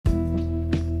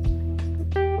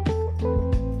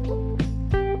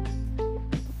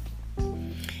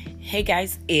Hey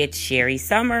guys, it's Sherri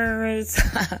Somers.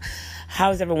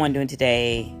 How's everyone doing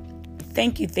today?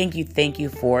 Thank you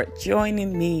for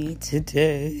joining me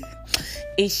today.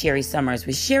 It's Sherri Somers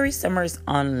with Sherri Somers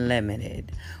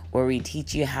Unlimited, where we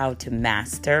teach you how to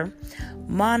master,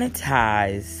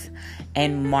 monetize,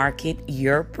 and market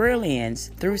your brilliance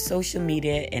through social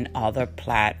media and other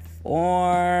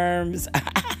platforms.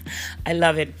 I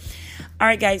love it. All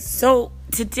right, guys. So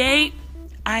today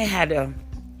I had to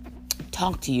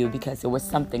talk to you because it was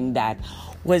something that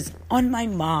was on my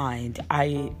mind.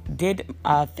 I did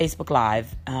a Facebook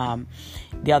Live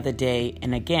the other day.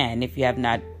 And again, if you have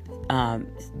not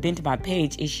been to my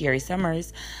page, it's Sherri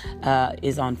Somers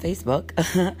is on Facebook.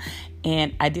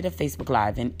 And I did a Facebook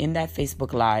Live. And in that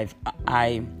Facebook Live,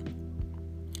 I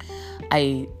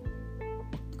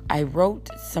wrote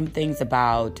some things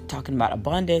about talking about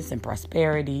abundance and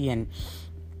prosperity, and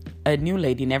a new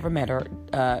lady, never met her,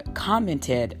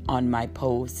 commented on my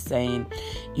post saying,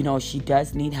 she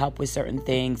does need help with certain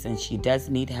things, and she does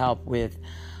need help with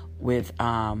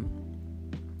her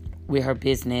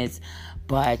business,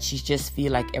 but she just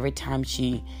feel like every time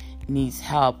she needs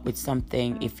help with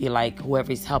something, it feel like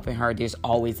whoever's helping her, there's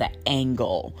always an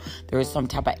angle. There is some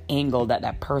type of angle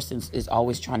that person is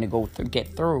always trying to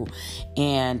get through.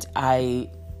 And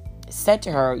I said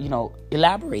to her,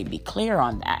 elaborate, be clear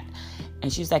on that.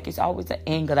 And she's like, it's always an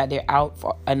angle that they're out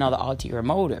for another ulterior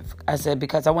motive. I said,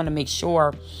 because I want to make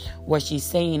sure what she's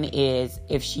saying is,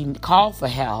 if she called for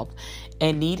help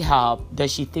and need help,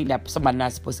 does she think that somebody's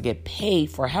not supposed to get paid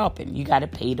for helping? You got to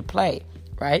pay to play,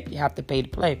 right? You have to pay to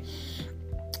play.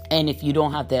 And if you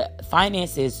don't have the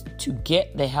finances to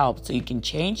get the help so you can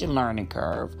change your learning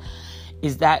curve,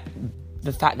 is that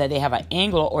the fact that they have an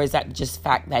angle, or is that just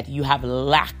fact that you have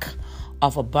lack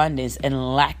of abundance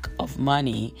and lack of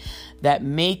money that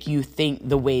make you think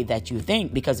the way that you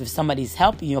think? Because if somebody's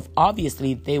helping you,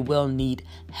 obviously they will need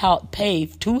help, pay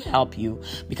to help you,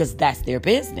 because that's their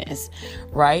business,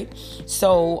 right?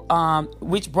 So,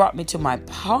 which brought me to my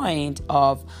point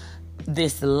of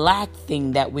this lack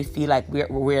thing, that we feel like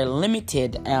we're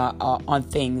limited on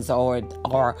things, or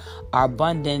our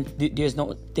abundance. There's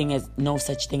no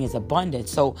such thing as abundance.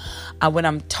 So when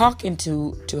I'm talking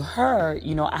to her,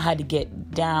 I had to get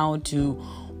down to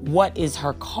what is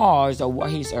her cause, or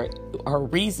what is her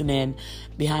reasoning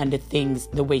behind the things,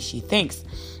 the way she thinks.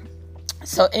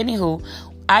 So anywho,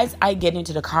 as I get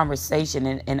into the conversation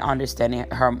and understanding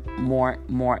her more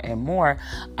and more,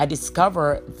 I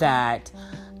discover that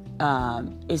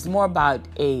it's more about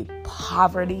a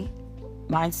poverty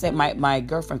mindset. My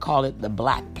girlfriend called it the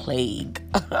Black Plague.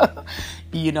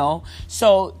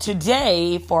 So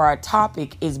today for our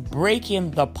topic is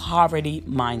breaking the poverty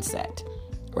mindset,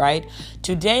 right?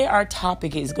 Today our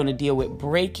topic is going to deal with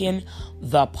breaking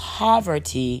the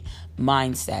poverty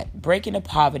mindset.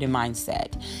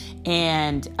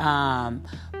 And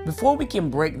before we can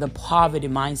break the poverty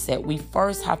mindset, we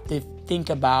first have to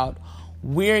think about,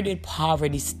 where did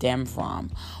poverty stem from?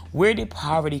 Where did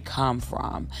poverty come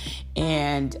from?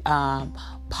 And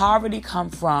poverty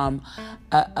come from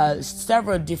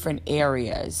several different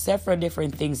areas, several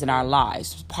different things in our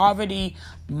lives. Poverty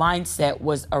mindset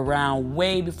was around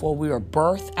way before we were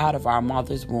birthed out of our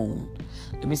mother's womb.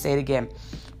 Let me say it again.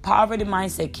 Poverty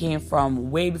mindset came from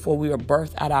way before we were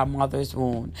birthed out of our mother's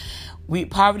womb.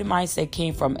 Poverty mindset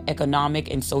came from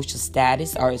economic and social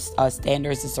status, or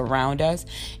standards that surround us.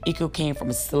 It came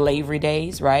from slavery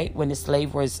days, right? When the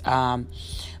slave was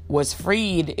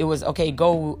freed, it was, okay,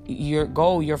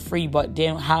 you're free, but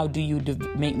then how do you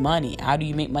make money? How do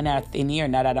you make money out of thin air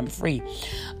now that I'm free?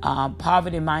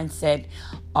 Poverty mindset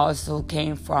also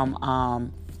came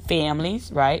from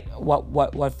families, right?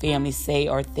 What families say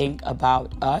or think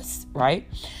about us, right?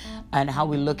 And how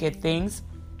we look at things.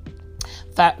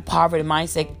 Poverty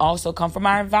mindset also come from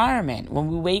our environment. When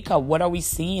we wake up, what are we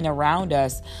seeing around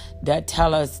us that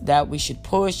tell us that we should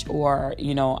push, or,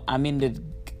 I'm in the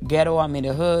ghetto, I'm in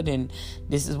the hood, and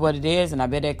this is what it is, and I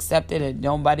better accept it, and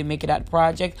nobody make it out of the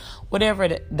project, whatever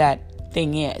that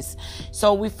thing is.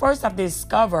 So we first have to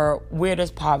discover, where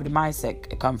does poverty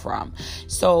mindset come from?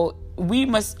 So we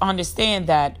must understand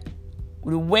that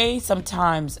the way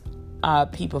sometimes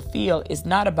people feel is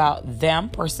not about them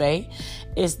per se,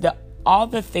 it's all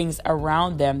the things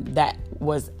around them that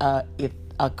was a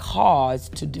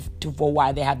cause for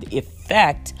why they have the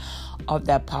effect of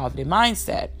that poverty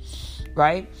mindset,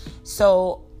 right?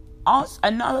 So also,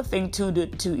 another thing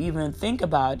to even think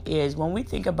about is, when we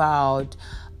think about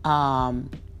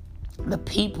the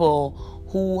people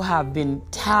who have been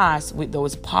tasked with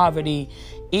those poverty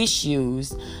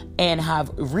issues and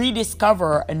have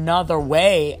rediscovered another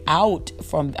way out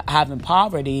from having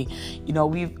poverty. You know,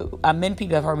 many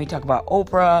people have heard me talk about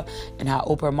Oprah and how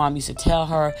Oprah mom used to tell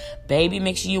her, baby,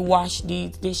 make sure you wash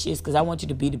these dishes because I want you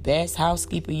to be the best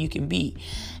housekeeper you can be.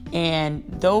 And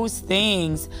those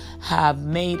things have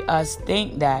made us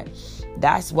think that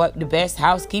that's what the best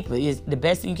housekeeper is. The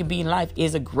best thing you can be in life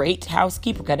is a great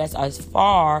housekeeper, because that's as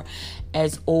far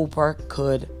as Oprah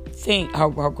could think, her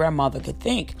grandmother could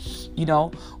think. You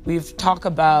know, we've talked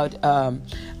about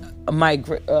my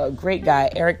great guy,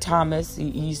 Eric Thomas. He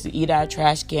used to eat out of a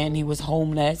trash can. He was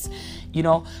homeless. You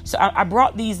know, so I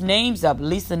brought these names up.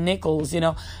 Lisa Nichols, you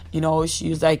know, she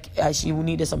was like, she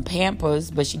needed some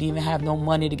Pampers, but she didn't even have no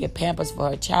money to get Pampers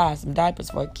for her child, some diapers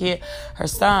for her kid, her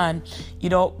son, you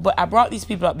know. But I brought these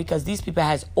people up because these people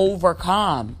has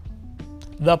overcome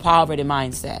the poverty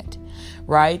mindset,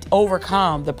 right?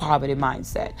 Overcome the poverty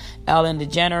mindset. Ellen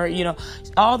DeGeneres, you know,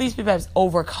 all these people have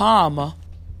overcome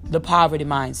the poverty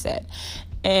mindset.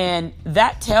 And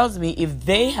that tells me if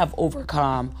they have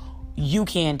overcome, you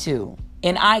can too.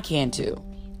 And I can too,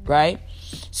 right?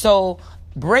 So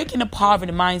breaking the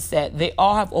poverty mindset, they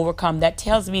all have overcome. That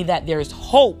tells me that there's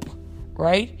hope,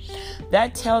 right?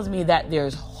 That tells me that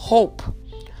there's hope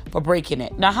for breaking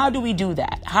it. Now, how do we do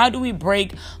that? How do we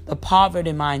break the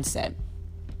poverty mindset?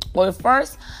 Well, we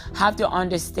first have to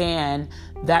understand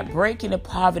that breaking the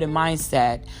poverty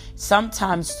mindset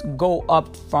sometimes go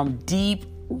up from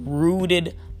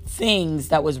deep-rooted things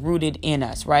that was rooted in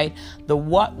us, right?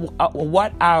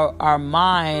 What our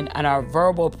mind and our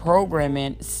verbal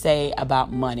programming say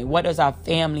about money. What does our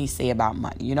family say about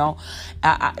money? You know,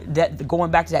 that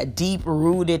going back to that deep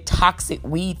rooted toxic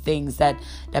weed things that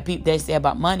people they say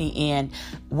about money. And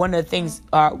one of the things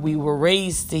we were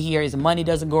raised to hear is money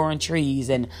doesn't grow on trees,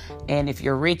 and if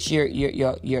you're rich, you're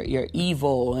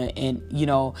evil, and you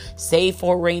know, save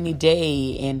for a rainy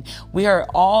day. And we heard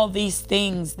all these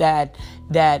things that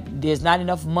there's not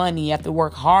enough money, you have to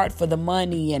work hard for the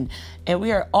money, and we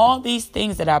heard all these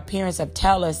things that our parents have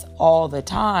tell us all the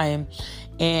time.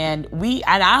 And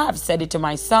I have said it to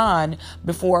my son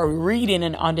before reading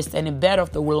and understanding better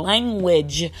of the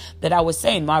language that I was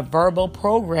saying. My verbal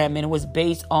programming was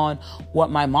based on what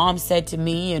my mom said to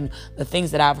me, and the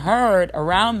things that I've heard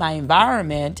around my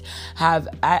environment have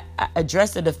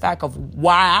addressed the fact of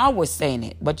why I was saying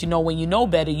it. But you know, when you know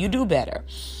better, you do better.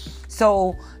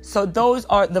 So those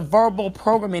are the verbal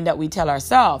programming that we tell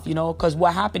ourselves, you know, because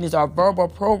what happened is our verbal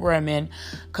programming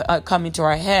come into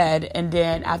our head, and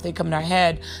then after they come in our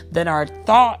head, then our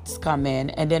thoughts come in,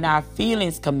 and then our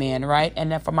feelings come in, right?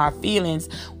 And then from our feelings,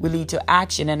 we lead to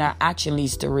action, and our action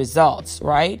leads to results,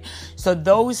 right? So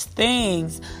those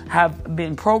things have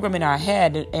been programmed in our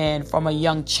head, and from a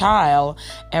young child,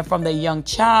 and from the young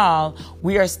child,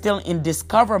 we are still in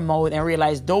discover mode and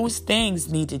realize those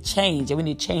things need to change, and we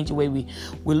need to change the way we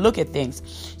look at things.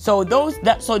 So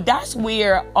that's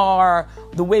where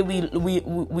the way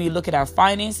we look at our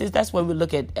finances. That's where we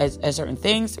look at as certain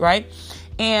things, right?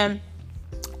 And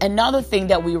another thing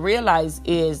that we realize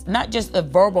is not just a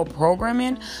verbal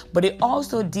programming, but it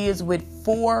also deals with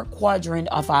 4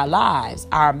 quadrants of our lives: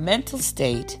 our mental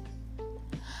state,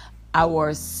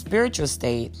 our spiritual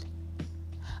state,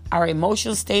 our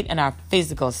emotional state, and our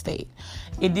physical state.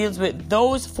 It deals with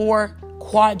those 4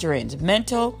 quadrants: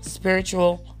 mental,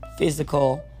 spiritual,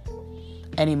 physical,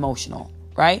 and emotional,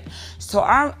 right? So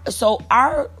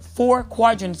our 4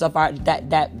 quadrants of our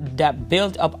that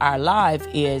build up our life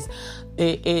is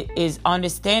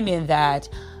understanding that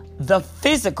the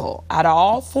physical, out of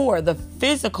all 4, the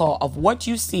physical of what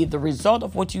you see, the result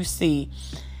of what you see,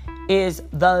 is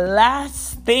the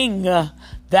last thing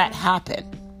that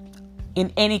happened.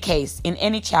 In any case, in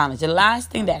any challenge, the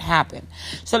last thing that happened.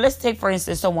 So let's take, for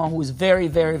instance, someone who's very,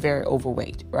 very, very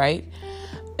overweight, right?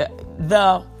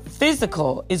 The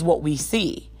physical is what we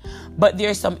see, but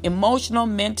there's some emotional,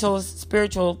 mental,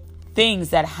 spiritual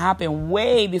things that happen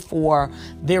way before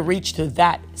they reach to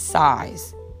that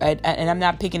size. Right? And I'm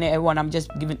not picking at everyone. I'm just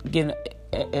giving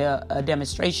a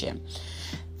demonstration.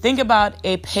 Think about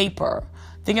a paper.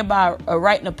 Think about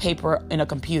writing a paper in a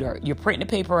computer. You're printing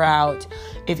the paper out.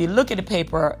 If you look at the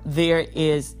paper, there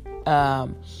is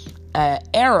an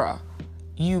error.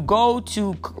 You go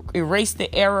to erase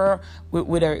the error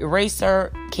with an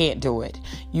eraser, can't do it.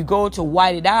 You go to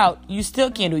white it out, you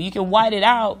still can't do it. You can white it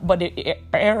out, but the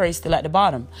error is still at the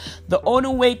bottom. The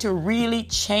only way to really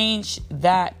change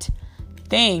that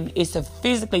thing is to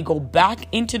physically go back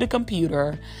into the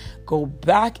computer, go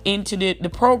back into the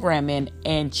programming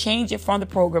and change it from the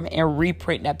program and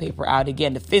reprint that paper out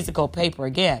again, the physical paper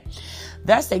again.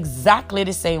 That's exactly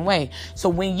the same way. So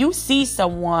when you see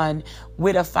someone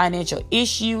with a financial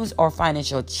issues or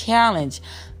financial challenge,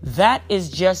 that is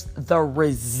just the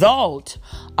result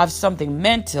of something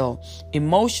mental,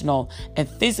 emotional, and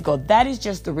physical. That is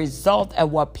just the result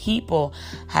of what people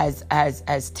has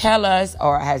tell us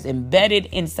or has embedded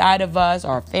inside of us,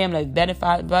 or our family benefit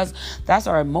of us. That's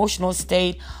our emotional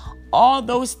state. All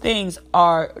those things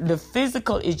are, the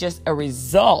physical is just a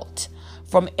result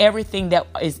from everything that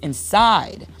is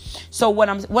inside. So what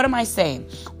am I saying?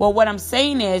 Well, what I'm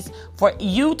saying is, for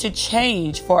you to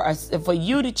change, you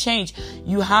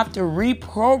have to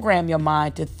reprogram your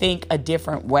mind to think a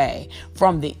different way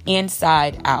from the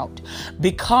inside out.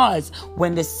 Because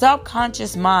when the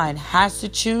subconscious mind has to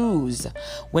choose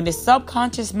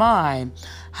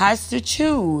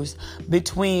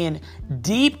between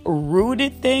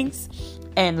deep-rooted things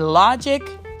and logic,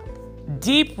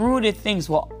 deep-rooted things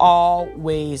will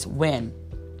always win.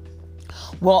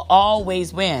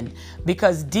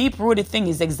 Because deep-rooted thing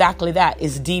is exactly that,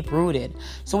 is deep-rooted.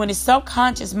 So when the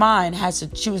subconscious mind has to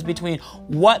choose between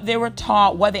what they were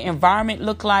taught, what the environment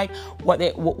looked like, what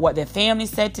their family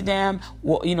said to them,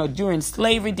 during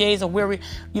slavery days, or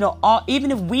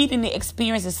even if we didn't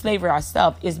experience the slavery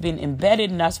ourselves, it's been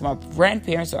embedded in us from our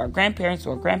grandparents to our grandparents to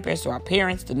our grandparents to our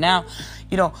parents to now,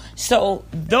 so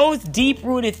those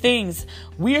deep-rooted things,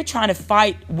 we're trying to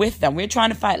fight with them. We're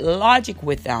trying to fight logic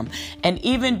with them. And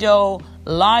even though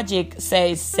logic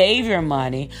says save your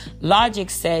money, logic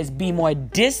says be more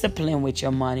disciplined with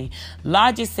your money,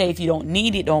 logic says if you don't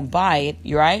need it, don't buy it,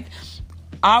 right?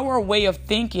 Our way of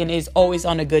thinking is always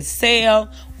on a good sale.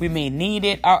 We may need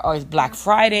it, or it's Black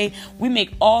Friday. We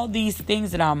make all these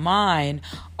things in our mind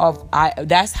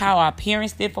that's how our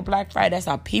parents did for Black Friday. That's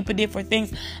how people did for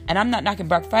things. And I'm not knocking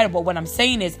Black Friday, but what I'm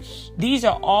saying is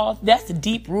that's the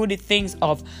deep-rooted things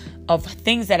of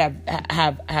things that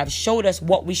have showed us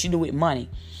what we should do with money,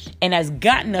 and has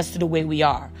gotten us to the way we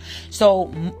are.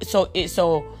 So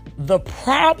the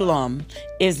problem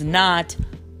is not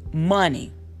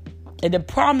money. The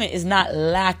problem is not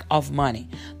lack of money.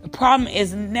 The problem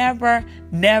is never,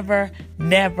 ever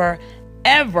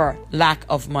lack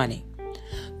of money.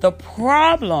 The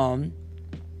problem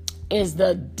is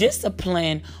the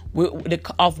discipline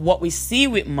of what we see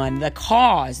with money, the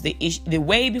cause, the issue, the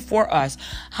way before us,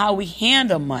 how we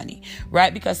handle money,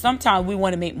 right? Because sometimes we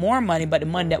want to make more money, but the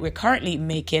money that we're currently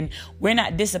making, we're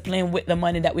not disciplined with the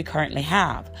money that we currently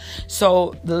have.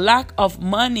 So the lack of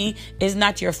money is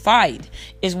not your fight.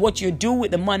 Is what you do with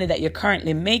the money that you're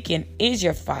currently making is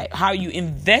your fight. How you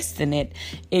invest in it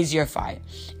is your fight.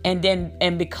 And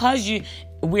because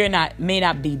may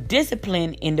not be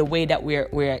disciplined in the way that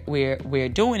we're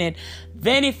doing it,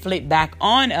 then it flipped back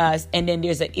on us, and then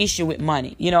there's an issue with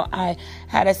money. I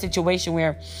had a situation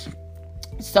where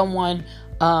someone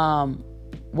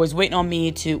was waiting on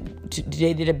me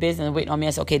they did a business waiting on me.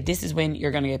 I said, okay, this is when you're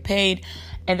going to get paid.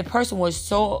 And the person was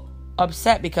so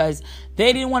upset because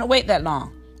they didn't want to wait that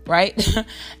long, right?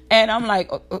 And I'm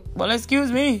like, well,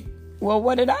 excuse me. Well,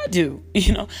 what did I do?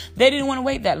 They didn't want to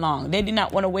wait that long. They did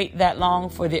not want to wait that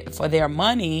long for their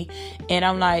money. And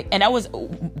I'm like, and that was a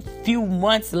few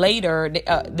months later.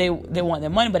 They want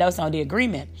their money, but that was not the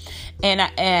agreement.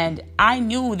 And I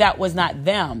knew that was not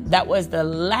them. That was the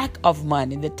lack of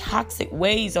money, the toxic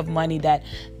ways of money, that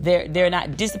they're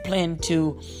not disciplined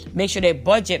to make sure they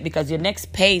budget, because your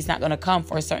next pay is not going to come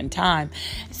for a certain time.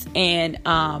 And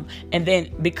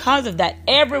then because of that,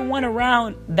 everyone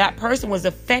around that person was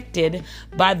affected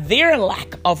by their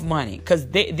lack of money, because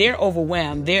they're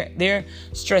overwhelmed, they're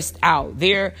stressed out,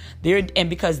 and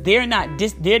because they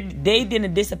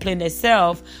didn't discipline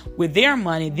themselves with their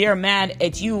money, they're mad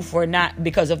at you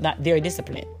because of not their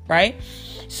discipline, right?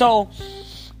 So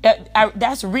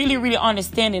that's really, really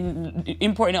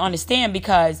important to understand,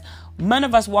 because none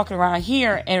of us walking around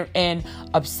here and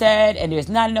upset, and there's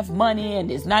not enough money,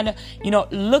 and there's not enough,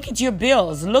 look at your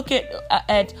bills, look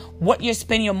at what you're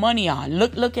spending your money on,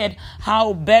 look at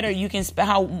how better you can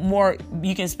how more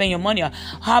you can spend your money on.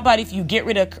 How about if you get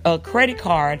rid of a credit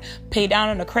card, pay down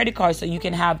on a credit card, so you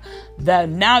can have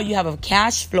now you have a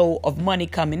cash flow of money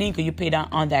coming in because you pay down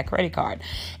on that credit card.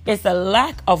 It's the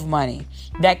lack of money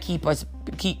that keep us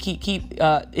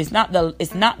it's not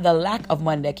the lack of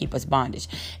money that keep us bondage.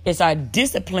 It's our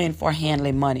discipline for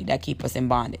handling money that keep us in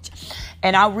bondage.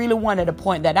 And I really wanted to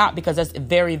point that out, because that's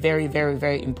very, very, very,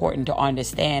 very important to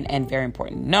understand, and very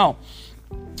important to know.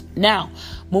 Now,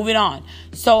 moving on.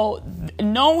 So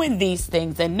knowing these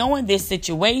things and knowing this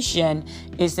situation,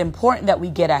 it's important that we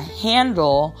get a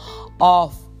handle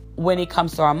of when it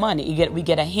comes to our money. We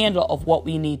get a handle of what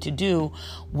we need to do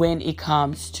when it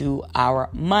comes to our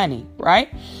money, right?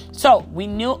 So we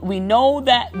know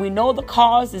the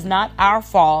cause is not our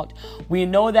fault. We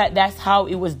know that that's how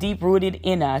it was deep rooted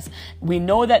in us. We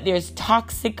know that there's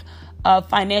toxic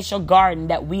financial garden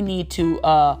that we need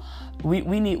to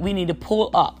we need to pull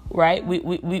up, right? We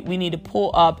need to pull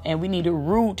up, and we need to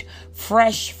root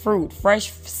fresh fruit,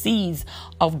 fresh seeds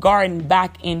of garden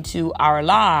back into our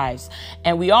lives.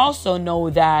 And we also know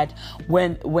that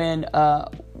when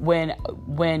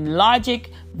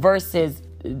logic versus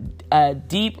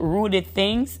deep rooted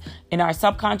things in our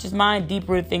subconscious mind, deep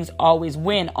rooted things always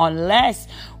win, unless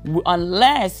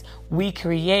we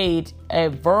create a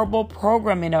verbal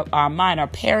program in our mind, our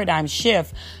paradigm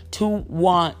shift to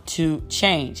want to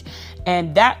change.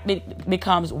 And that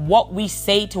becomes what we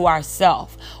say to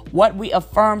ourselves, what we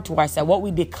affirm to ourselves, what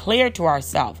we declare to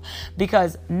ourselves.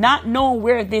 Because not knowing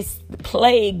where this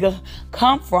plague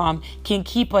come from can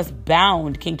keep us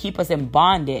bound, can keep us in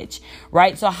bondage,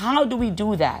 right? So how do we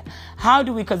do that?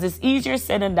 Because it's easier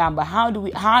said than done, but how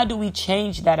do we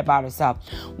change that about ourselves?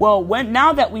 Well,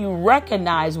 now that we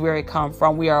recognize where it comes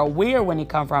from, we are aware when it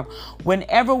comes from,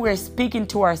 whenever we're speaking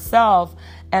to ourselves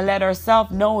and let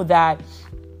ourselves know that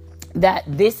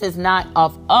this is not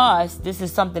of us, this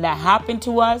is something that happened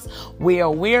to us, we're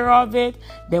aware of it,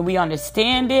 then we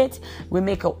understand it,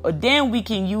 then we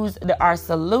can use our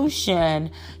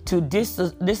solution to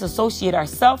disassociate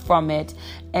ourselves from it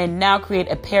and now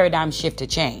create a paradigm shift to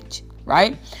change,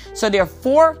 right? So there are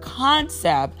 4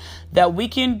 concepts that we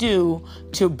can do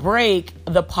to break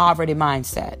the poverty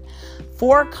mindset.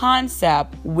 4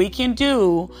 concepts we can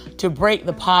do to break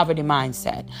the poverty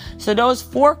mindset. So those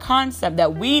 4 concepts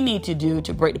that we need to do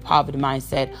to break the poverty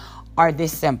mindset are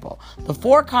this simple. The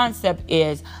 4 concept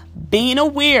is being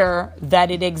aware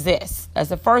that it exists. That's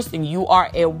the first thing. You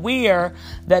are aware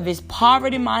that this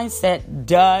poverty mindset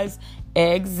does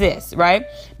exist, right?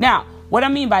 Now, what I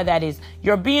mean by that is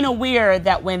you're being aware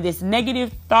that when this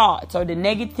negative thoughts or the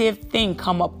negative thing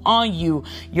come up on you,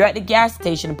 you're at the gas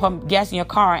station and pump gas in your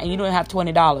car and you don't have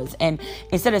 $20. And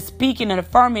instead of speaking and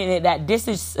affirming it, that this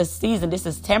is a season, this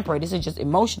is temporary, this is just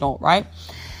emotional, right?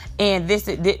 And this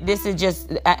is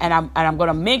just, and I'm going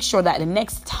to make sure that the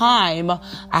next time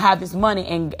I have this money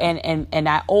and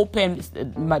I open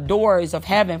my doors of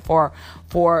heaven for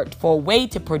a way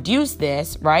to produce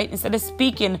this, right? Instead of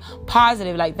speaking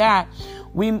positive like that,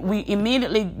 we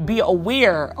immediately be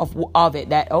aware of it,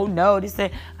 that, oh no, this is,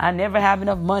 I never have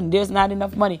enough money. There's not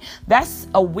enough money. That's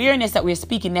awareness that we're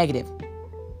speaking negative.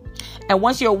 And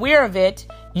once you're aware of it,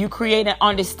 you create an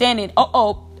understanding.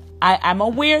 I'm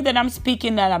aware that I'm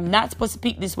speaking, that I'm not supposed to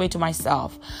speak this way to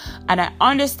myself. And I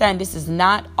understand this is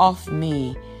not of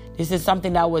me. This is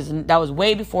something that was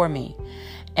way before me.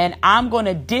 And I'm going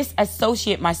to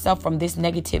disassociate myself from this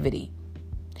negativity.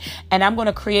 And I'm going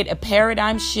to create a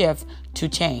paradigm shift to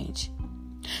change.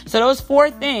 So those 4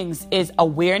 things is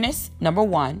awareness, number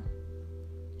 1.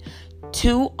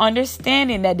 2,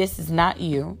 understanding that this is not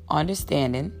you,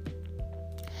 understanding.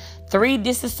 3,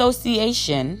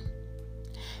 disassociation.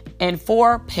 And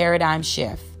 4, paradigm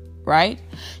shift, right?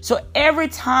 So every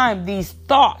time these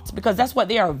thoughts, because that's what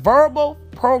they are, verbal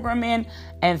programming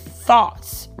and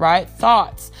thoughts, right?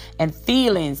 Thoughts and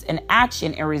feelings and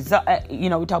action and result. We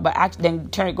talk about action,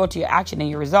 then go to your action and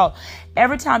your result.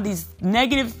 Every time these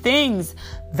negative things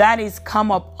that is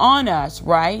come up on us,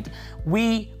 right?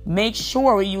 We make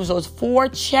sure we use those 4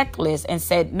 checklists and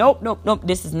said, nope,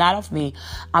 this is not of me.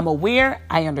 I'm aware,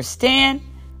 I understand.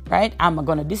 Right? I'm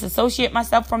going to disassociate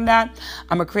myself from that.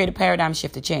 I'm going to create a paradigm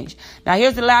shift to change. Now,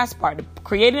 here's the last part.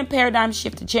 Creating a paradigm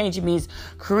shift to change, it means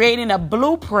creating a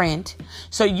blueprint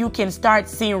so you can start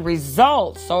seeing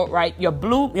results. So, right, your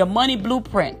money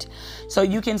blueprint. So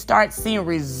you can start seeing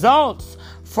results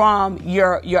from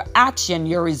your action,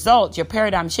 your results, your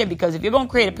paradigm shift. Because if you're going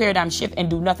to create a paradigm shift and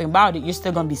do nothing about it, you're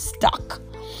still going to be stuck.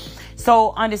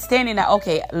 So understanding that,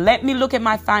 okay, let me look at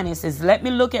my finances. Let me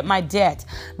look at my debt.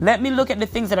 Let me look at the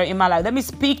things that are in my life. Let me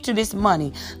speak to this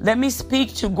money. Let me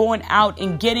speak to going out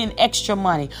and getting extra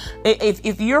money.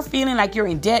 If you're feeling like you're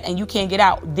in debt and you can't get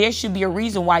out, there should be a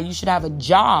reason why you should have a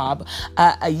job.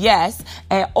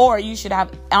 Or you should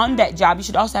have on that job, you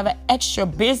should also have an extra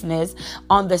business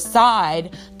on the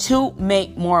side to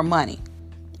make more money.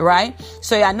 Right?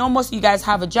 So I know most of you guys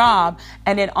have a job,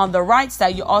 and then on the right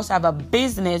side, you also have a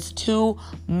business to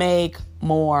make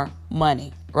more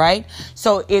money. Right?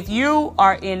 So if you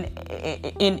are in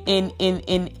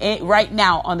right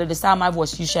now under the sound of my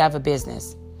voice, you should have a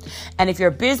business. And if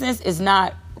your business is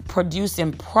not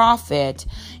producing profit,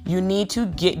 you need to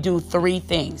do 3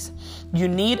 things. You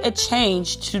need a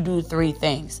change to do 3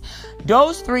 things.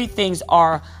 Those 3 things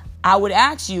are, I would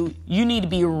ask you need to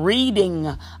be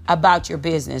reading about your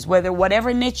business.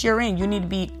 Whatever niche you're in, you need to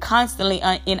be constantly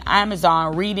in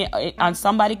Amazon, reading on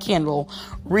somebody's Kindle,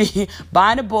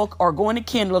 buying a book or going to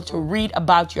Kindle to read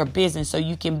about your business so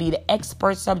you can be the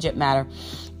expert subject matter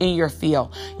in your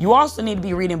field. You also need to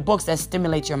be reading books that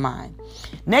stimulate your mind.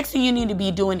 Next thing you need to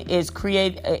be doing is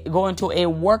going to a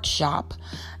workshop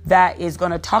that is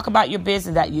going to talk about your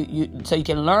business, so you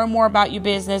can learn more about your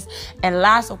business. And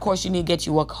last, of course, you need to get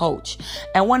you a coach.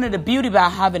 And one of the beauty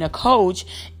about having a coach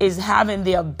is having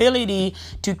the ability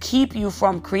to keep you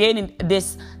from creating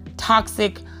this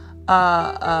toxic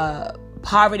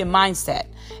poverty mindset.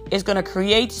 It's going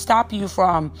to stop you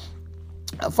from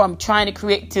trying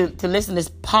to listen to this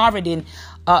poverty.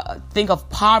 Think of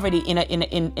poverty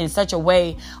in such a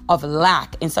way of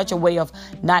lack, in such a way of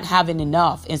not having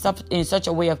enough, in such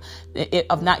a way of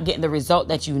not getting the result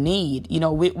that you need. We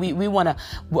want to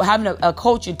having a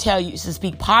coach to tell you to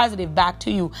speak positive back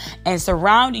to you, and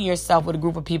surrounding yourself with a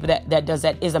group of people that does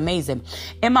that is amazing.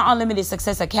 In my Unlimited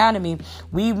Success Academy,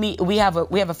 we have a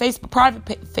private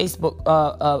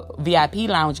Facebook VIP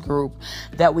lounge group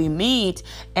that we meet,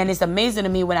 and it's amazing to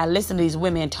me when I listen to these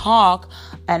women talk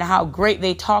and how great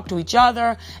they talk to each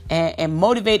other and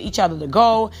motivate each other to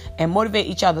go and motivate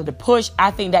each other to push. I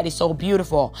think that is so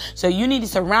beautiful. So you need to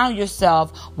surround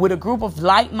yourself with a group of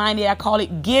like-minded, I call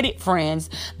it get it friends,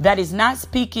 that is not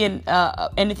speaking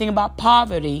anything about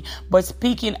poverty, but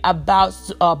speaking about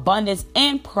abundance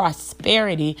and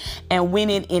prosperity and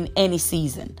winning in any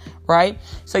season, right?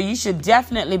 So you should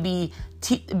definitely be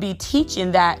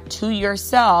teaching that to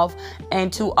yourself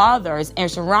and to others, and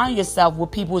surround yourself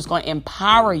with people who's going to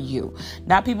empower you,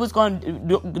 not people who's going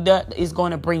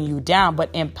to bring you down, but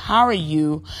empower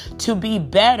you to be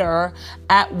better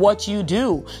at what you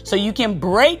do, so you can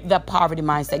break the poverty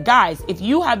mindset. Guys, if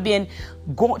you have been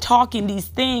talking these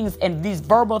things and these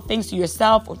verbal things to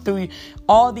yourself through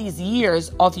all these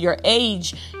years of your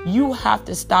age, you have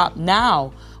to stop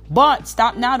now. But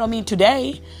stop now don't mean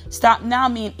today. Stop now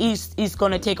mean it's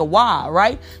going to take a while,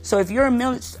 right? So if you're if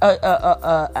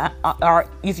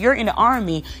you're in the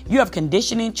army, you have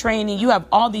conditioning training. You have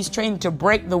all these training to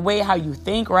break the way how you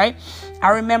think, right? I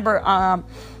remember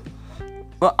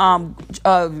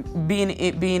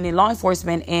being in law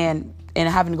enforcement and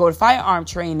having to go to firearm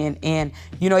training, and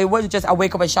it wasn't just I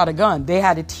wake up and shot a gun. They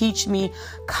had to teach me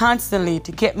constantly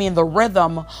to get me in the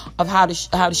rhythm of how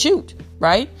to shoot,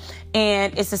 right?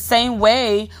 And it's the same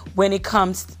way when it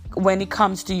comes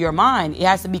to your mind. It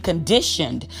has to be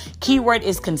conditioned. Keyword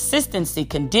is consistency,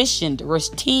 conditioned,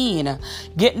 routine,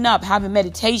 getting up, having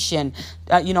meditation,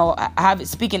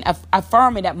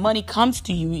 affirming that money comes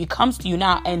to you. It comes to you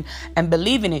now, and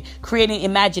believing it, creating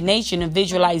imagination and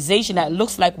visualization that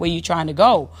looks like where you're trying to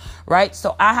go, right?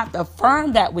 So I have to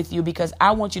affirm that with you, because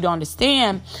I want you to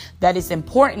understand that it's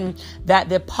important that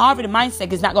the poverty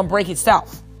mindset is not going to break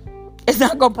itself. It's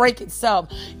not going to break itself.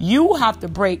 You have to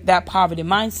break that poverty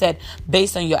mindset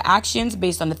based on your actions,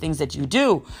 based on the things that you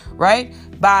do, right?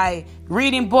 By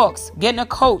reading books, getting a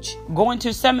coach, going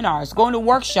to seminars, going to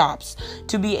workshops,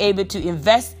 to be able to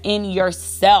invest in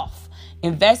yourself.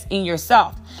 Invest in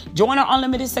yourself. Join our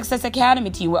Unlimited Success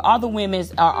Academy team, where other women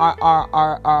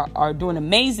are doing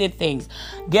amazing things.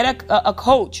 Get a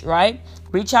coach, right?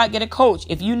 Reach out, get a coach.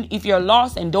 If you're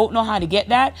lost and don't know how to get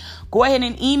that, go ahead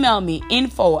and email me,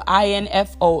 info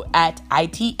at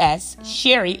its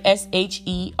Sherri,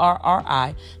 SHERRI.com.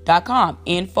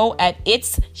 Info at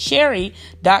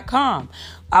itssherri.com.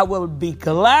 I will be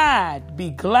glad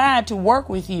to work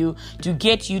with you to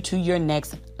get you to your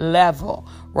next level,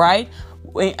 right?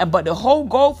 But the whole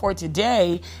goal for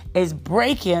today is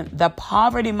breaking the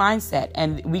poverty mindset.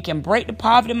 And we can break the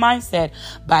poverty mindset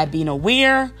by being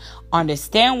aware,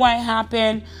 understand why it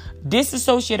happened,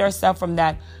 disassociate ourselves from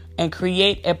that, and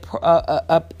create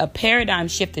a paradigm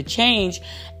shift to change,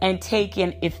 and take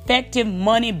an effective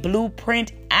money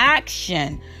blueprint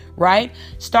action. Right?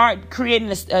 Start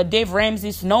creating a Dave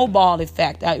Ramsey snowball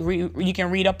effect. You can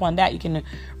read up on that. You can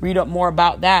read up more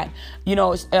about that.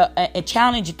 A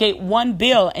challenge, get one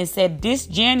bill and said, this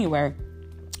January,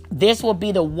 this will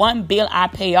be the one bill I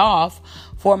pay off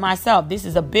for myself. This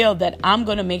is a bill that I'm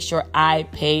going to make sure I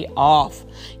pay off.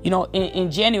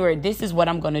 In January, this is what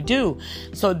I'm going to do.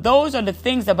 So those are the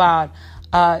things about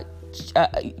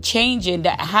changing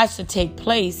that has to take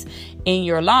place in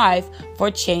your life for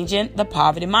changing the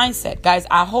poverty mindset. Guys,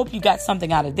 I hope you got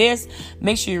something out of this.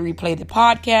 Make sure you replay the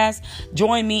podcast.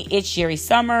 Join me. It's Sherri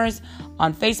Somers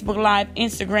on Facebook Live,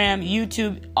 Instagram,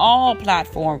 YouTube, all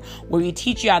platforms where we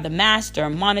teach you how to master,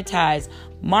 monetize,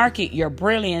 market your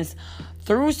brilliance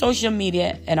through social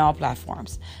media and all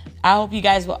platforms. I hope you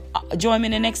guys will join me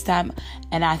the next time,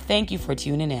 and I thank you for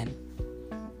tuning in.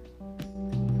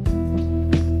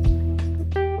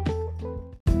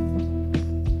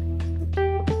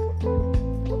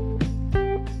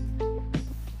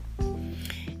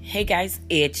 Hey guys,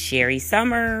 it's Sherri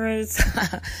Somers.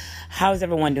 How's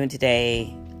everyone doing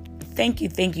today? Thank you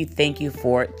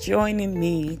for joining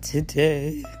me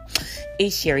today.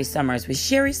 It's Sherri Somers with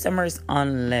Sherri Somers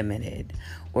Unlimited,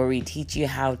 where we teach you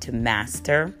how to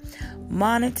master,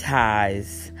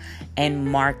 monetize, and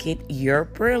market your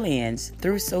brilliance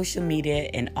through social media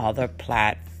and other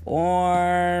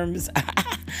platforms.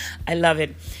 I love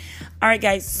it. All right,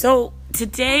 guys. So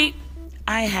today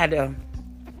I had to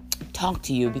talk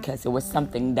to you because it was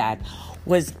something that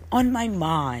was on my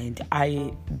mind.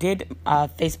 I did a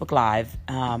Facebook Live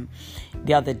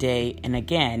the other day, and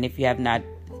again, if you have not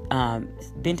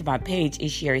been to my page,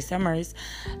 is Sherri Somers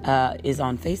is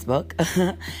on Facebook,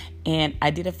 and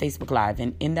I did a Facebook Live,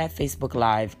 and in that Facebook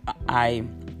Live, I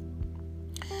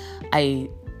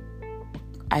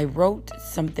wrote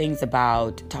some things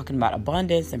about talking about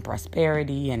abundance and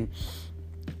prosperity, and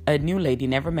a new lady,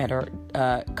 never met her,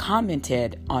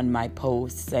 commented on my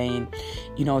post saying,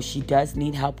 you know, she does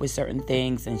need help with certain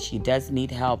things, and she does need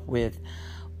help with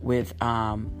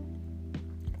her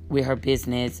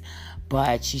business,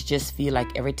 but she just feel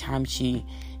like every time she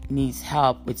needs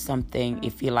help with something,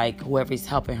 it feel like whoever's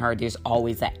helping her, there's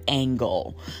always an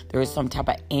angle. There is some type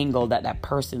of angle that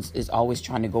person is always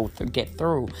trying to get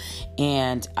through.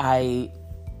 And I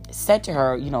said to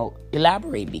her, you know,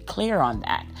 elaborate, be clear on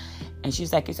that. And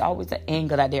she's like, it's always an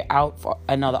angle that they're out for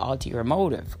another ulterior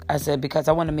motive. I said, because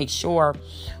I want to make sure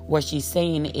what she's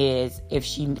saying is, if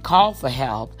she called for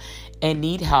help and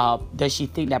need help, does she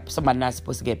think that somebody's not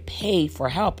supposed to get paid for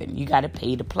helping? You got to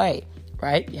pay to play,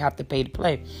 right? You have to pay to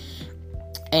play.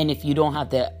 And if you don't have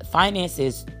the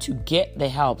finances to get the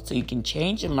help so you can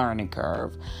change your learning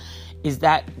curve, is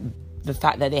that the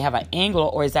fact that they have an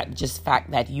angle, or is that just fact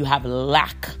that you have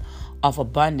lack of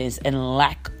abundance and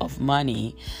lack of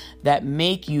money that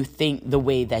make you think the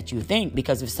way that you think?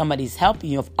 Because if somebody's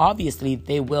helping you, obviously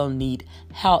they will need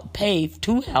help, pay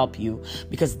to help you,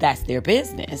 because that's their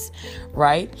business,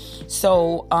 right?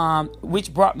 So,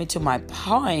 which brought me to my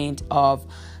point of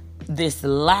this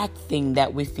lack thing,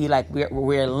 that we feel like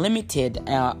we're limited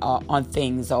on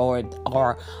things, or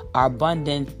our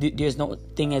abundance. There's no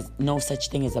such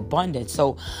thing as abundance.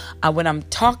 So when I'm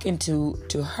talking to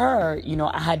her, you know,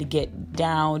 I had to get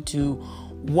down to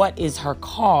what is her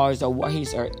cause, or what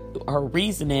is her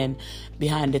reasoning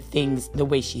behind the things, the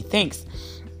way she thinks.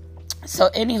 So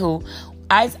anywho,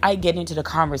 as I get into the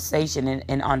conversation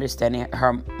and understanding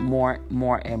her more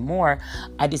and more,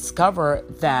 I discover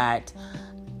that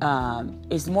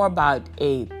it's more about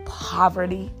a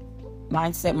poverty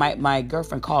mindset. My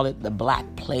girlfriend called it the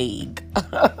Black Plague,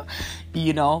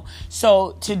 you know.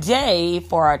 So today,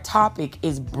 for our topic,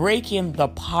 is breaking the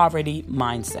poverty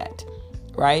mindset,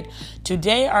 right?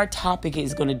 Today, our topic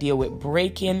is going to deal with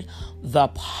breaking the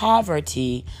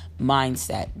poverty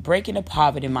mindset,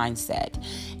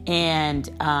 And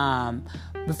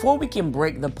before we can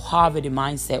break the poverty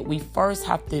mindset, we first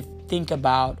have to think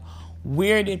about,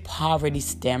 where did poverty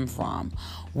stem from?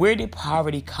 Where did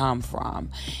poverty come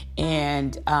from?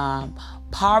 And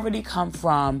poverty come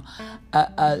from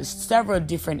several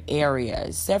different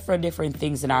areas, several different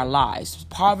things in our lives.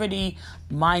 Poverty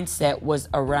mindset was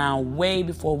around way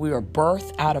before we were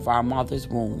birthed out of our mother's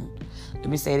womb. Let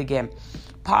me say it again.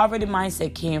 Poverty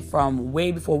mindset came from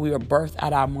way before we were birthed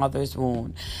out of our mother's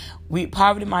womb.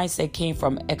 Poverty mindset came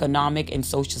from economic and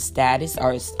social status,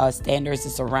 our standards that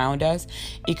surround us.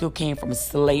 It came from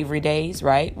slavery days,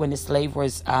 right? When the slave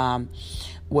was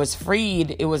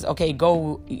freed, it was, okay,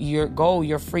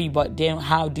 you're free, but then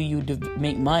how do you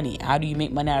make money? How do you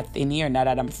make money out of thin air now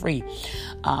that I'm free?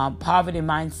 Poverty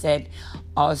mindset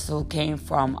also came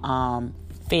from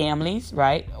families,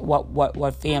 right?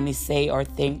 What families say or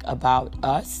think about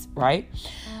us, right?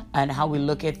 And how we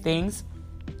look at things.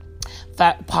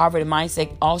 Poverty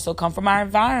mindset also come from our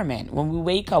environment. When we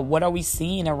wake up, what are we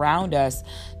seeing around us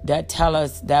that tell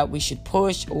us that we should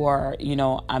push, or, you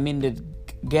know, I'm in the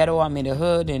ghetto, I'm in the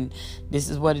hood, and this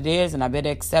is what it is, and I better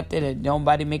accept it, and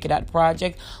nobody make it out the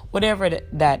project, whatever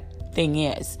that thing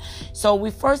is. So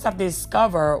we first have to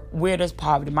discover, where does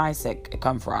poverty mindset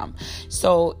come from?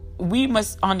 So we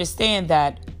must understand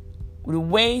that the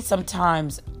way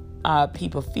sometimes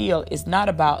people feel is not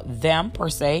about them per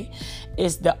se,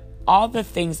 it's all the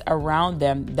things around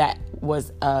them that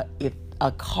was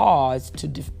a cause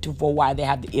for why they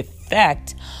have the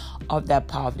effect of that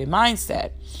poverty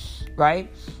mindset,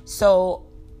 right? So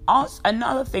also,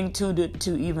 another thing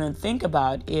to even think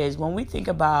about is when we think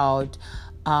about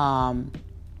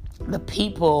the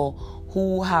people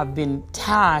who have been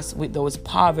tasked with those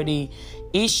poverty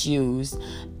issues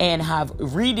and have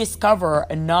rediscovered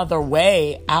another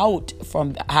way out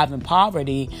from having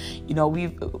poverty. You know,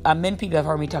 many people have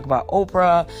heard me talk about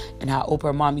Oprah and how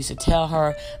Oprah mom used to tell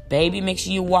her, baby, make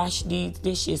sure you wash these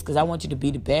dishes because I want you to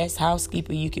be the best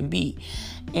housekeeper you can be.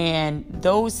 And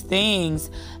those things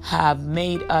have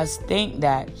made us think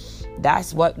that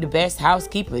that's what the best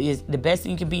housekeeper is. The best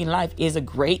thing you can be in life is a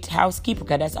great housekeeper,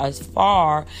 because that's as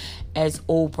far as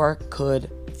Oprah could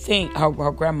think, her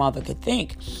grandmother could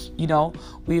think. You know,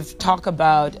 we've talked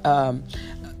about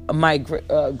my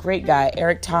great guy,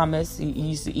 Eric Thomas. He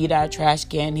used to eat out of a trash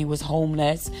can. He was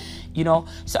homeless. You know,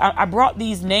 so I brought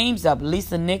these names up.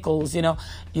 Lisa Nichols, you know,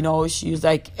 she was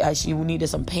like, she needed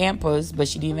some Pampers, but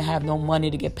she didn't even have no money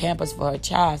to get Pampers for her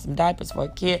child, some diapers for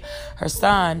her kid, her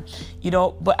son, you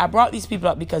know. But I brought these people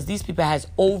up because these people has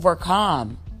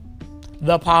overcome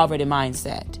the poverty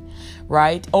mindset,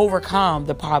 right? Overcome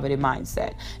the poverty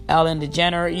mindset. Ellen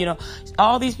DeGeneres, you know,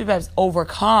 all these people have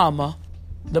overcome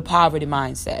the poverty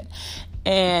mindset.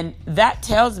 And that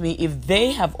tells me if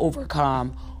they have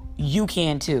overcome, you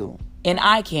can too. And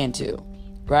I can too,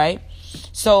 right?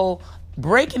 So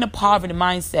breaking the poverty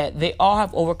mindset, they all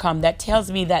have overcome. That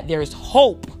tells me that there's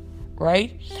hope,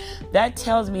 right? That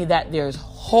tells me that there's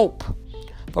hope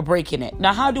for breaking it.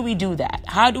 Now, how do we do that?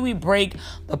 How do we break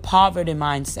the poverty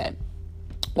mindset?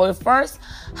 Well, we first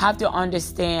have to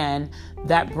understand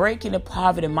that breaking the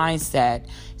poverty mindset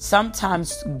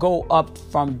sometimes go up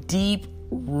from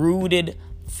deep-rooted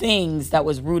things that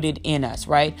was rooted in us,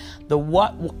 right?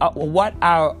 What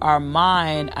our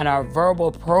mind and our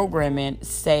verbal programming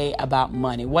say about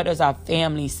money. What does our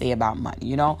family say about money?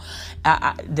 You know,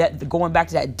 that going back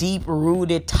to that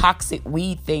deep-rooted toxic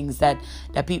weed things that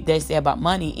people they say about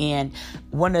money. And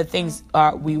one of the things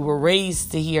we were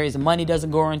raised to hear is money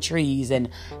doesn't grow on trees, and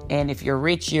if you're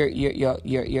rich,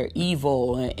 you're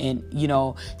evil, and you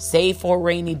know, save for a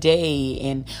rainy day.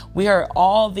 And we heard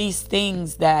all these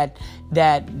things that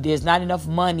there's not enough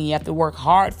money, you have to work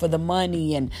hard for the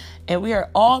money, and we heard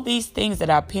all these things that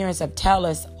our parents have tell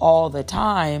us all the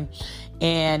time.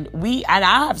 And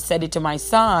I have said it to my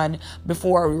son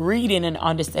before reading and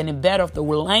understanding better of the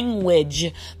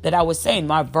language that I was saying.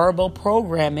 My verbal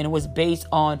programming was based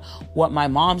on what my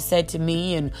mom said to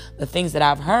me, and the things that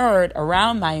I've heard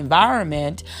around my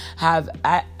environment have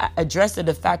addressed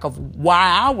the fact of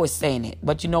why I was saying it.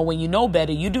 But you know, when you know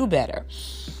better, you do better.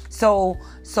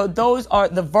 So those are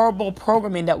the verbal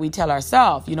programming that we tell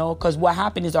ourselves, you know, because what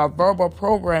happened is our verbal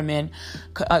programming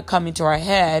come into our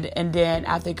head, and then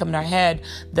after they come in our head,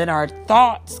 then our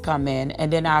thoughts come in,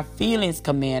 and then our feelings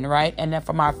come in, right? And then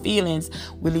from our feelings,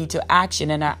 we lead to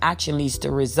action, and our action leads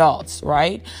to results,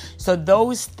 right? So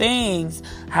those things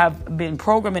have been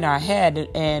programmed in our head,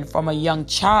 and from a young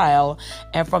child,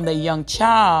 and from the young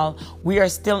child, we are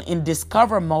still in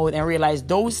discover mode and realize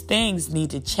those things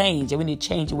need to change, and we need to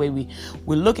change the way we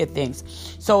look at things.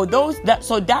 So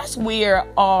that's where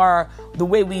the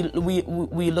way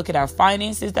we look at our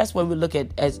finances. That's where we look at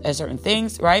as certain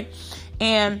things, right?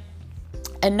 And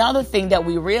another thing that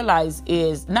we realize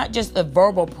is not just the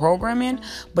verbal programming,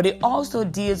 but it also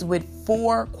deals with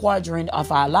 4 quadrants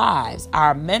of our lives: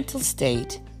 our mental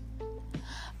state,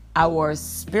 our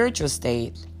spiritual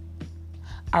state,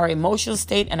 our emotional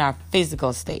state, and our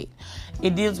physical state.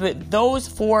 It deals with those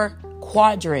 4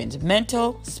 quadrants: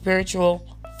 mental, spiritual,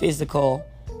 physical,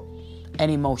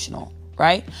 and emotional,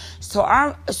 right? So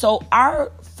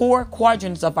our 4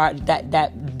 quadrants of our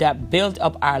that build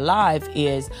up our life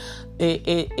is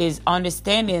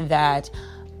understanding that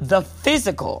the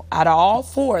physical, out of all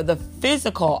 4, the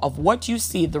physical of what you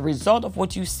see, the result of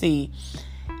what you see,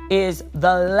 is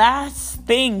the last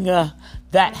thing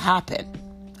that happened.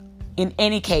 In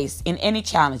any case, in any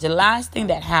challenge, the last thing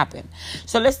that happened.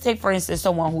 So let's take, for instance,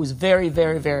 someone who's very,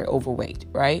 very, very overweight,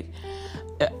 right?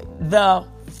 The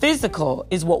physical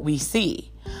is what we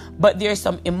see, but there's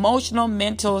some emotional,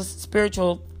 mental,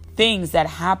 spiritual things that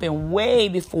happen way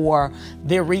before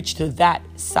they reach to that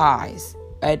size,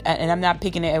 right? And I'm not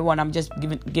picking at everyone. I'm just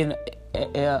giving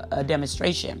a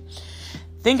demonstration.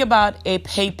 Think about a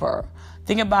paper.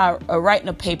 Think about writing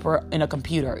a paper in a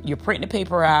computer. You're printing the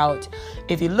paper out.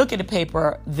 If you look at the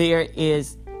paper, there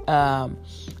is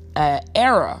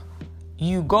error.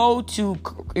 You go to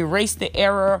erase the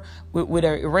error with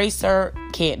an eraser,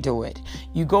 can't do it.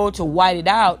 You go to white it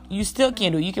out, you still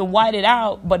can't do it. You can white it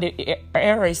out, but the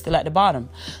error is still at the bottom.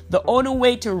 The only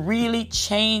way to really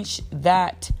change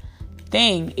that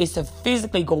thing is to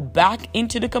physically go back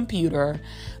into the computer,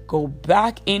 go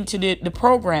back into the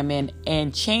programming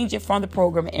and change it from the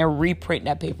program and reprint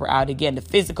that paper out again, the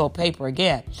physical paper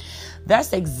again.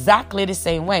 That's exactly the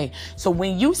same way. So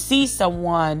when you see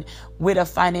someone with a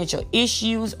financial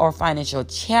issues or financial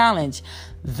challenge,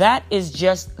 that is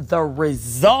just the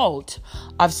result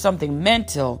of something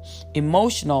mental,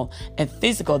 emotional, and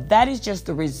physical. That is just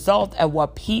the result of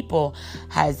what people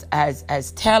has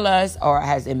tell us or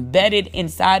has embedded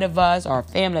inside of us, or our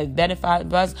family benefit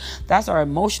of us. That's our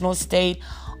emotional state.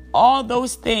 All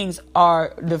those things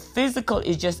are, the physical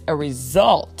is just a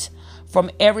result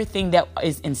from everything that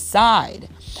is inside.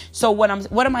 So what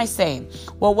am I saying?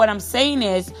 Well, what I'm saying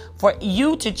is, for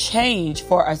you to change, you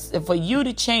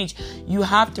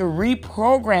have to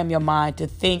reprogram your mind to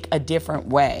think a different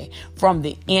way from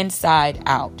the inside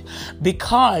out.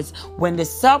 Because when the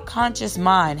subconscious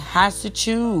mind has to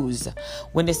choose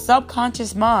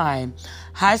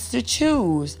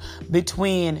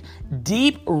between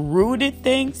deep-rooted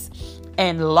things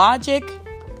and logic,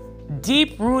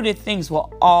 deep-rooted things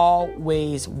will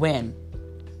always win.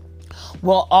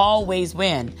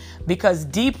 Because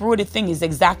deep-rooted thing is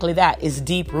exactly that, is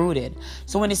deep-rooted.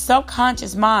 So when the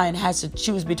subconscious mind has to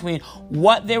choose between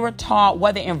what they were taught,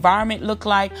 what the environment looked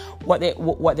like, what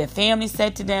their family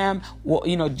said to them,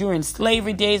 during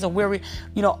slavery days, or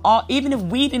even if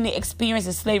we didn't experience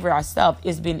the slavery ourselves,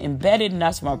 it's been embedded in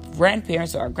us from our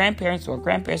grandparents, or our grandparents, or our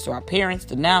grandparents, or our parents,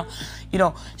 to now.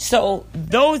 So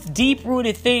those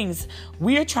deep-rooted things,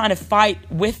 we're trying to fight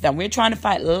with them. We're trying to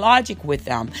fight logic with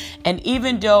them. And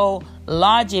even though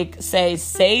logic says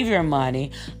save your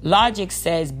money, logic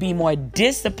says be more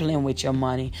disciplined with your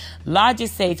money, logic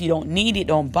says if you don't need it,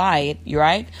 don't buy it,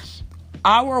 right?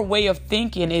 Our way of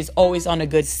thinking is always on a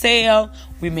good sale.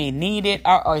 We may need it,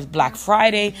 or it's Black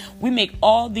Friday. We make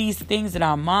all these things in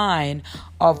our mind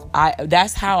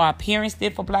that's how our parents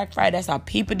did for Black Friday. That's how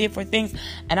people did for things.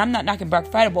 And I'm not knocking Black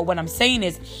Friday, but what I'm saying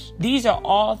is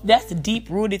that's the deep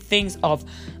rooted things of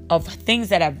things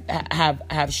that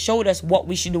have showed us what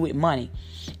we should do with money,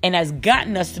 and has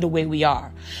gotten us to the way we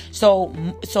are. So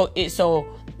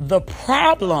the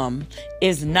problem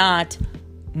is not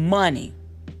money.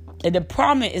 The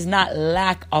problem is not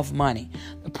lack of money.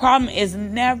 The problem is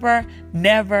never,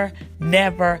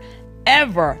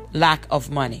 ever lack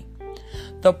of money.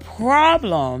 The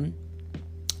problem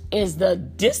is the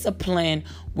discipline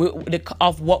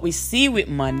of what we see with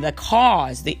money, the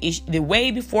cause, the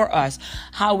way before us,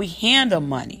 how we handle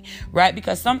money, right?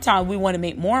 Because sometimes we want to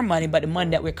make more money, but the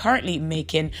money that we're currently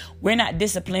making, we're not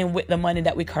disciplined with the money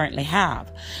that we currently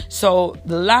have. So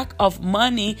the lack of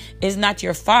money is not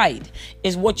your fight.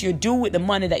 It's what you do with the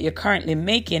money that you're currently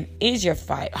making is your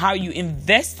fight. How you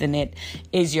invest in it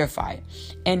is your fight.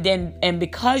 And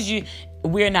because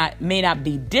may not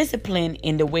be disciplined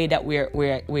in the way that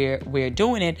we're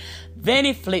doing it, then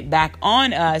it flipped back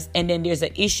on us, and then there's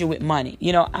an issue with money.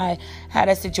 I had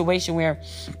a situation where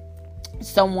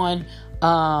someone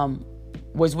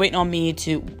was waiting on me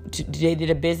they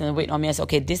did a business waiting on me. I said,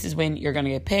 okay, this is when you're gonna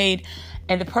get paid,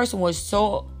 and the person was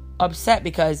so upset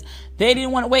because they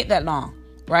didn't want to wait that long,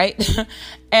 right?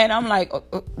 And I'm like,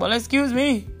 well, excuse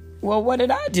me. Well, what did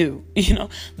I do?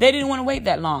 They didn't want to wait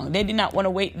that long. They did not want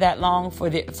to wait that long for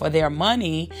their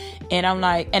money. And I'm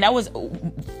like, and that was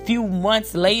a few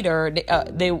months later.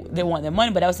 They want their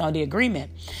money, but that was not the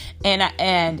agreement.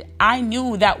 And I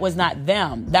knew that was not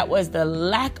them. That was the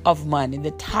lack of money, the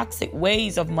toxic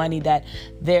ways of money, that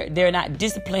they're not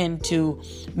disciplined to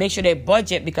make sure they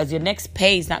budget, because your next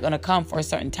pay is not going to come for a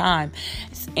certain time.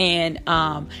 And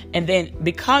then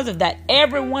because of that,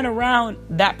 everyone around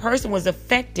that person was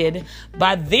affected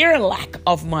by their lack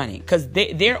of money, because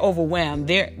they're overwhelmed,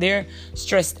 they're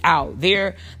stressed out,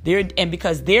 and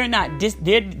because they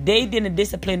didn't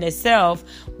discipline themselves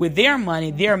with their money,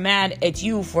 they're mad at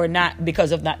you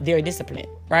because of not their discipline,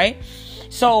 right?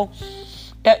 So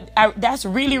that's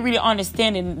really, really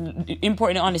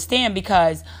important to understand,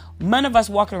 because none of us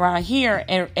walking around here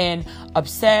and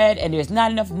upset, and there's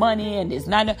not enough money, and there's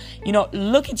not enough,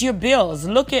 look at your bills,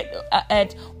 look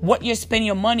at what you're spending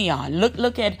your money on,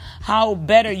 look at how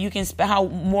better you can how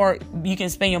more you can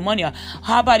spend your money on.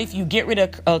 How about if you get rid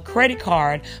of a credit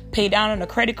card, pay down on a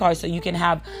credit card, so you can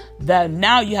have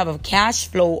now you have a cash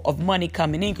flow of money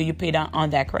coming in because you pay down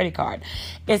on that credit card.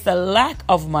 It's the lack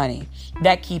of money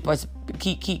that keep us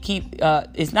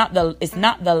it's not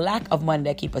the lack of money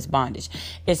that keep us bondage.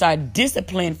 It's our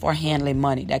discipline for handling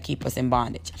money that keep us in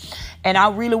bondage. And I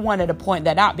really wanted to point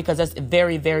that out because that's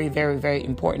very, very, very, very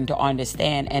important to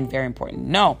understand and very important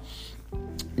to know.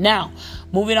 Now,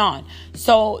 moving on.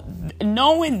 So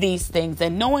knowing these things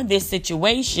and knowing this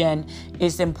situation,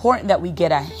 it's important that we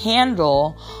get a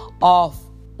handle of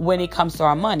when it comes to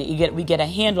our money. We get a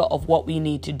handle of what we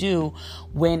need to do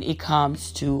when it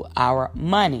comes to our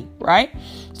money, right?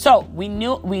 So we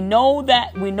know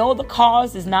the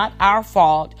cause is not our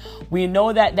fault. We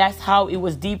know that that's how it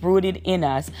was deep rooted in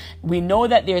us. We know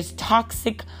that there's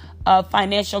toxic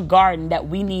financial garden that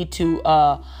we need to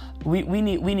we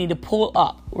need to pull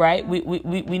up, right?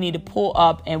 We need to pull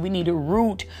up, and we need to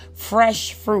root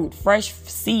fresh fruit, fresh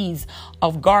seeds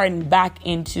of garden back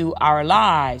into our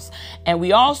lives. And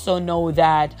we also know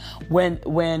that when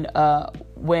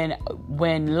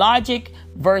logic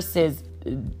versus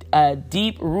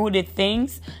deep rooted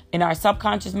things in our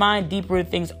subconscious mind, deep rooted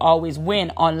things always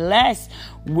win unless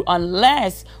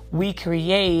we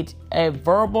create a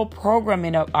verbal program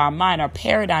in our mind, our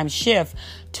paradigm shift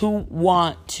to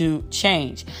want to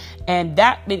change. And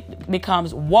that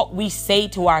becomes what we say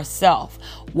to ourselves,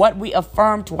 what we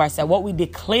affirm to ourselves, what we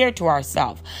declare to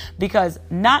ourselves. Because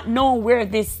not knowing where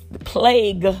this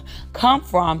plague come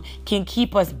from can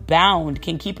keep us bound,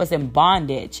 can keep us in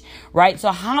bondage, right?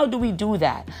 So how do we do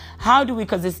that?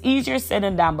 Because it's easier said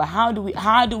than done, but how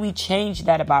do we change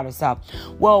that about ourselves?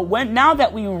 Well, now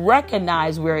that we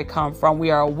recognize where it come from, we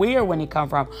are aware when it come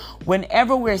from,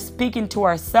 whenever we're speaking to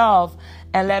ourselves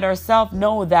and let ourselves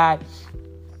know that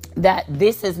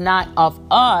this is not of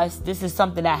us, this is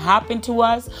something that happened to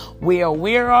us, we're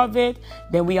aware of it,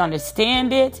 then we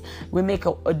understand it,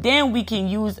 then we can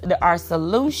use our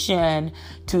solution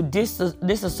to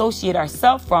disassociate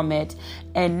ourselves from it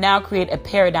and now create a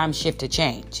paradigm shift to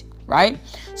change, right?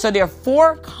 So there are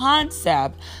 4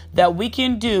 concepts that we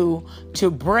can do to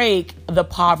break the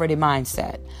poverty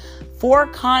mindset. 4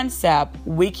 concepts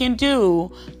we can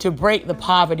do to break the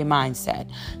poverty mindset.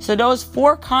 So those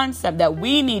 4 concepts that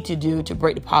we need to do to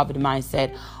break the poverty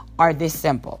mindset are this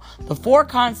simple. The 4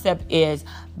 concept is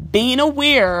being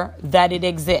aware that it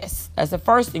exists. That's the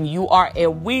first thing. You are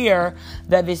aware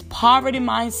that this poverty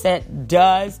mindset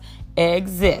does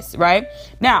exist, right?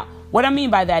 Now, what I mean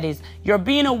by that is you're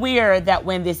being aware that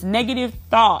when this negative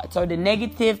thoughts or the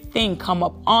negative thing come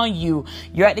up on you,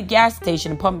 you're at the gas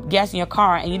station and pump gas in your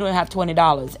car and you don't have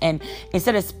 $20. And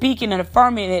instead of speaking and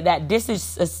affirming it that this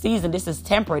is a season, this is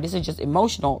temporary, this is just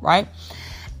emotional, right?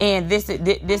 And this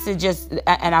is just,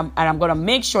 and I'm going to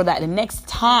make sure that the next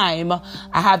time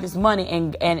I have this money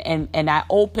and I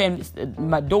open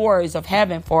my doors of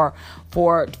heaven for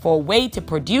a way to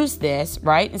produce this,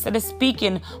 right? Instead of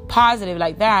speaking positive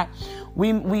like that,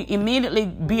 we immediately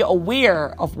be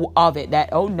aware of it, that,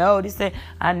 oh no,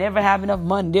 I never have enough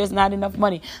money. There's not enough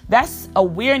money. That's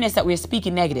awareness that we're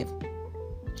speaking negative.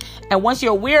 And once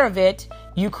you're aware of it,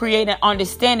 you create an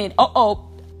understanding.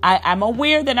 I'm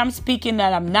aware that I'm speaking,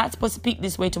 that I'm not supposed to speak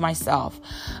this way to myself.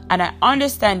 And I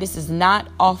understand this is not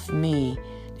of me.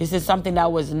 This is something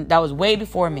that was way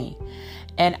before me.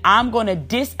 And I'm going to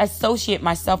disassociate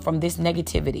myself from this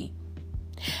negativity.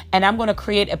 And I'm going to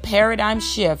create a paradigm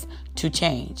shift to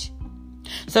change.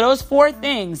 So those 4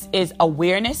 things is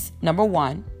awareness, number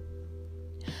 1.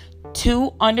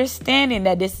 2, understanding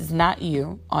that this is not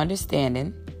you,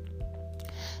 understanding.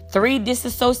 3,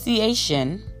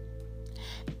 disassociation.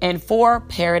 And 4,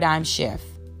 paradigm shift,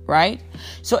 right?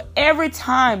 So every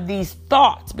time these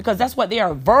thoughts, because that's what they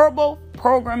are, verbal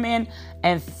programming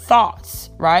and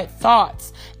thoughts, right?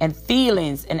 Thoughts and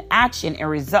feelings and action and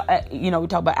result. We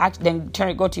talk about action,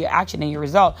 then go to your action and your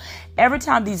result. Every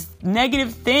time these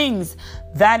negative things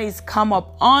that is come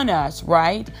up on us,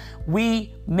 right?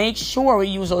 We make sure we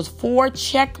use those 4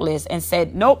 checklists and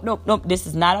said, nope, this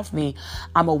is not of me.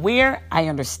 I'm aware, I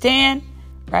understand.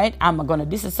 Right? I'm going to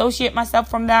disassociate myself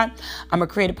from that. I'm going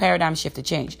to create a paradigm shift to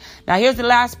change. Now, here's the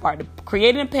last part.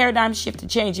 Creating a paradigm shift to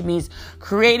change, it means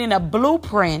creating a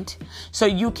blueprint so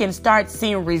you can start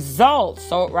seeing results.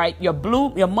 So, right, your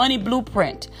money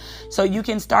blueprint. So you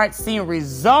can start seeing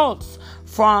results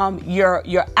from your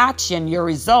action, your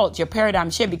results, your paradigm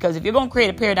shift. Because if you're going to create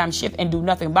a paradigm shift and do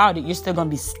nothing about it, you're still going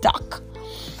to be stuck.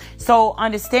 So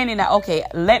understanding that, okay,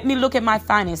 let me look at my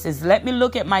finances. Let me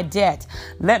look at my debt.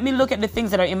 Let me look at the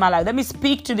things that are in my life. Let me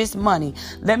speak to this money.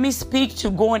 Let me speak to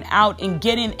going out and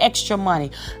getting extra money.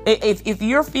 If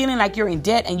you're feeling like you're in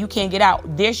debt and you can't get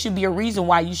out, there should be a reason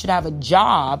why you should have a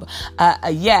job,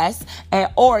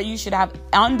 or you should have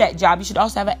on that job, you should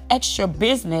also have an extra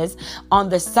business on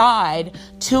the side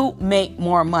to make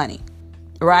more money.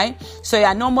 right? So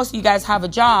I know most of you guys have a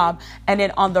job, and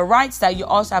then on the right side, you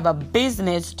also have a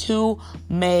business to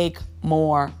make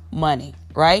more money,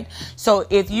 right? So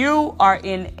if you are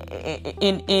in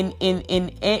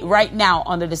right now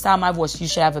under the sound of my voice, you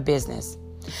should have a business.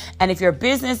 And if your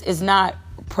business is not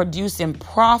producing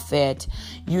profit,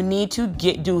 you need to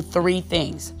do 3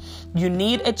 things. You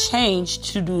need a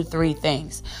change to do 3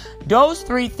 things. Those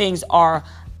 3 things are,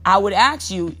 I would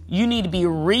ask you need to be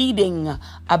reading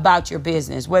about your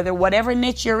business. Whatever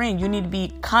niche you're in, you need to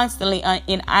be constantly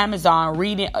in Amazon,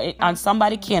 reading on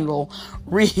somebody's Kindle,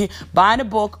 buying a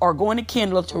book or going to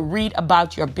Kindle to read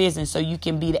about your business so you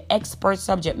can be the expert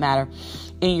subject matter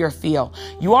in your field.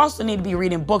 You also need to be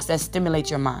reading books that stimulate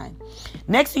your mind.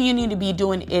 Next thing you need to be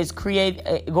doing is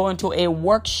going to a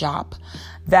workshop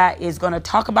that is going to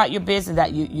talk about your business,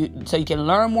 so you can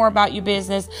learn more about your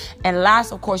business. And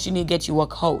last, of course, you need to get you a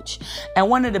coach. And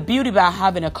one of the beauty about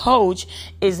having a coach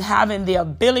is having the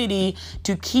ability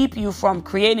to keep you from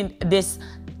creating this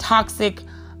toxic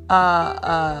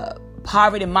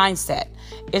poverty mindset.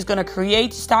 It's going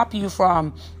to stop you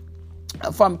from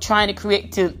trying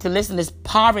to listen to this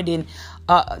poverty,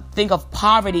 think of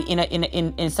poverty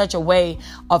in such a way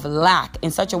of lack,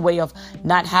 in such a way of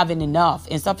not having enough,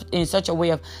 in such a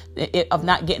way of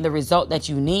not getting the result that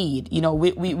you need. You know,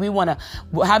 we want to,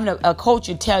 having a coach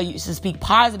to tell you, to speak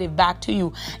positive back to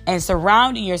you, and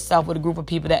surrounding yourself with a group of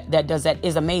people that does that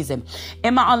is amazing.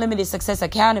 In my Unlimited Success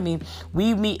Academy,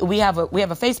 we have a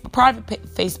private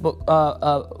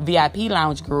Facebook VIP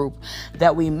lounge group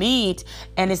that we meet,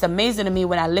 and it's amazing to me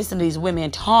when I listen to these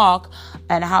women talk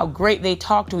and how great they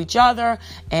talk to each other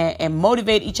and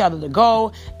motivate each other to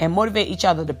go and motivate each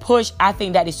other to push. I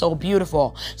think that is so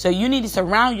beautiful. So you need to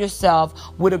surround yourself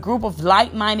with a group of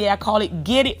like-minded, I call it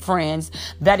get it friends,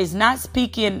 that is not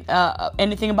speaking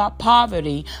anything about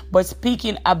poverty, but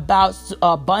speaking about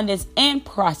abundance and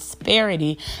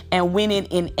prosperity and winning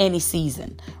in any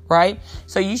season, right?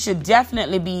 So you should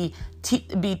definitely be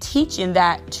teaching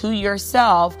that to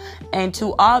yourself and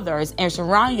to others, and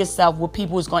surround yourself with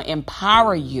people who's going to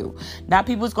empower you, not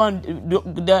people who's going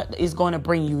to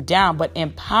bring you down, but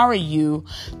empower you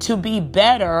to be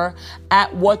better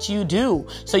at what you do,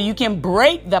 so you can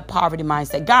break the poverty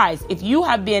mindset. Guys, if you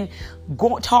have been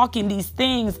talking these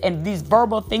things and these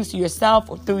verbal things to yourself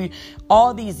through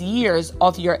all these years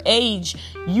of your age,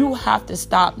 you have to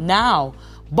stop now.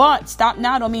 But stop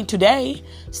now don't mean today.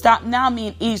 Stop now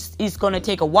mean it's going to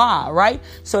take a while, right?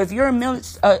 So if you're if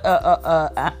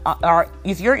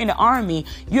you're in the army,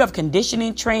 you have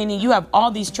conditioning training, you have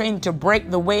all these training to break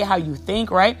the way how you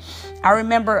think, right? I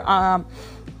remember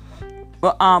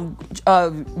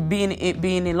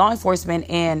being in law enforcement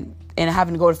and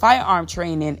having to go to firearm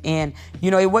training, and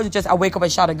it wasn't just I wake up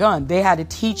and shot a gun. They had to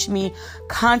teach me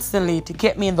constantly to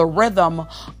get me in the rhythm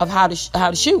of how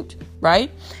to shoot,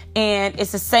 right? And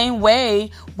it's the same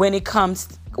way when it comes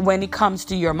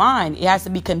to your mind. It has to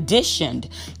be conditioned.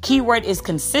 Keyword is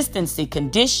consistency,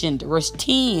 conditioned,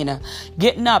 routine,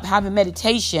 getting up, having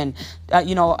meditation,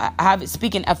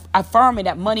 affirming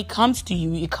that money comes to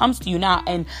you. It comes to you now,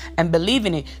 and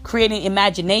believing it, creating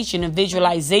imagination and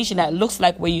visualization that looks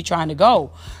like where you're trying to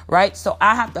go, right? So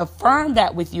I have to affirm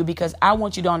that with you, because I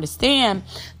want you to understand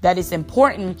that it's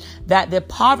important that the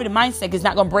poverty mindset is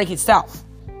not going to break itself.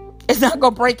 It's not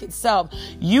going to break itself.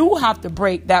 You have to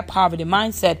break that poverty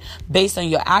mindset based on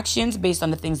your actions, based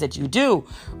on the things that you do,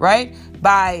 right?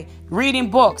 By reading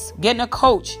books, getting a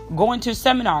coach, going to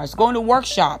seminars, going to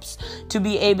workshops, to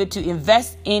be able to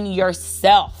invest in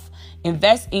yourself.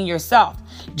 Invest in yourself.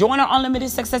 Join our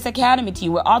Unlimited Success Academy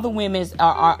team, where other women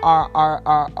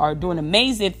are doing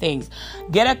amazing things.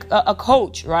 Get a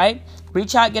coach, right?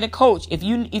 Reach out, get a coach. If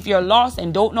you're lost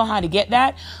and don't know how to get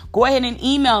that, go ahead and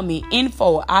email me,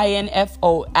 info @its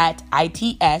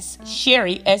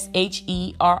Sherri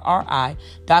SHERRI.com.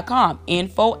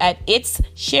 info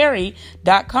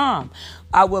 @itssherri.com.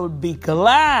 I will be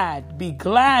glad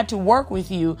to work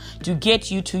with you to get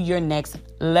you to your next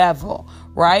level,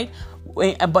 right?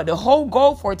 But the whole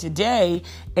goal for today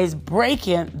is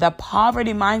breaking the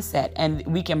poverty mindset. And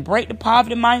we can break the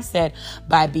poverty mindset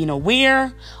by being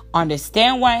aware,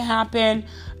 understand why it happened,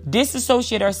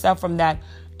 disassociate ourselves from that,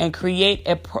 and create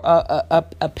a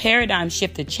paradigm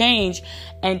shift to change,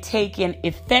 and take an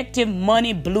effective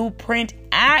money blueprint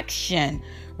action.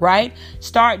 Right?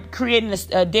 Start creating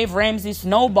a Dave Ramsey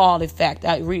snowball effect.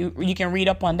 You can read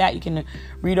up on that. You can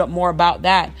read up more about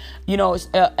that.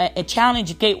 A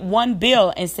challenge, get one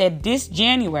bill and said, this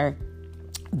January,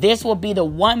 this will be the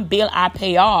one bill I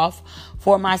pay off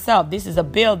for myself. This is a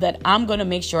bill that I'm going to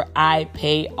make sure I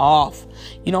pay off.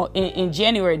 In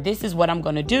January, this is what I'm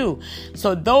going to do.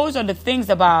 So those are the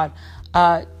things about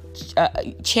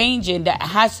changing that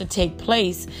has to take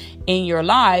place in your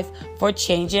life for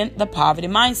changing the poverty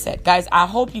mindset. Guys, I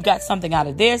hope you got something out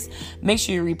of this. Make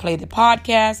sure you replay the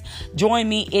podcast. Join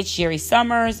me. It's Sherri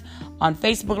Somers on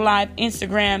Facebook Live,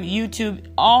 Instagram, YouTube,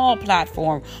 all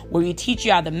platforms where we teach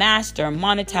you how to master,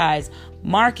 monetize,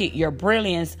 market your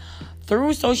brilliance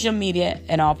through social media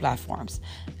and all platforms.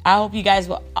 I hope you guys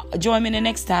will join me the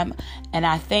next time, and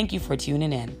I thank you for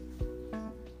tuning in.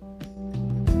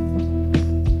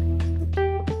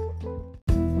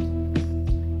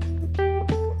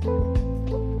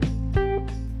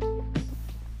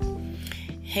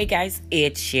 Hey guys,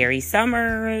 it's Sherri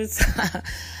Somers.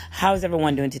 How's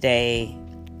everyone doing today?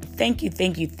 Thank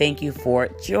you for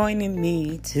joining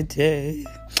me today.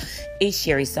 It's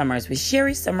Sherri Somers with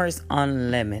Sherri Somers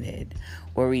Unlimited,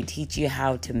 where we teach you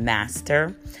how to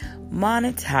master,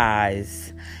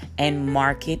 monetize, and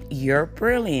market your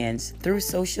brilliance through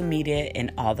social media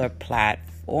and other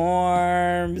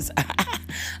platforms.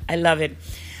 I love it.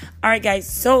 All right, guys.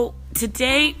 So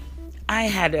today I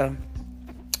had a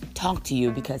talk to you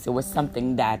because it was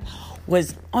something that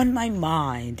was on my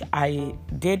mind. I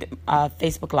did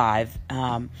Facebook Live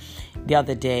the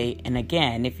other day, and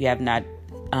again, if you have not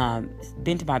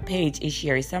been to my page, it's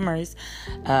Sherri Somers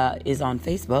is on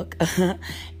Facebook,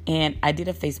 and I did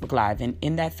a Facebook Live, and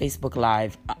in that Facebook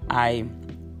Live, I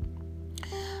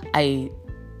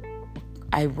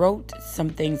wrote some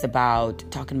things about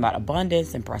talking about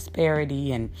abundance and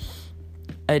prosperity, and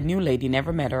a new lady,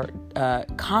 never met her,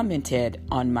 commented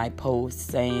on my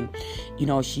post saying, you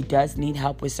know, she does need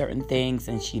help with certain things,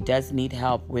 and she does need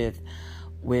help with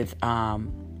her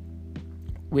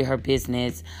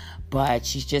business, but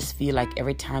she just feel like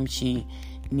every time she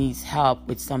needs help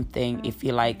with something, it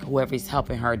feel like whoever's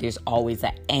helping her, there's always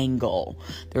an angle.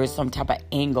 There is some type of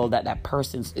angle that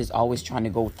person is always trying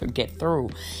to get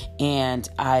through. And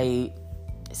I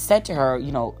said to her,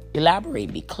 you know,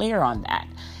 elaborate, be clear on that.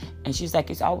 And she's like,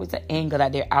 it's always an angle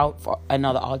that they're out for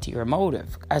another ulterior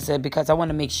motive. I said, because I want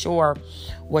to make sure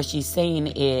what she's saying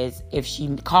is, if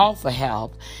she called for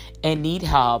help and need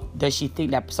help, does she think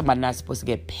that somebody's not supposed to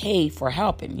get paid for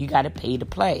helping? You got to pay to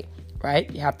play, right?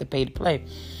 You have to pay to play.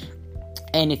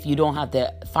 And if you don't have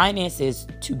the finances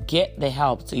to get the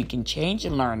help so you can change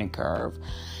your learning curve,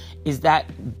 is that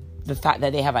the fact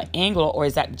that they have an angle, or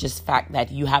is that just fact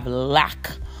that you have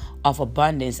lack of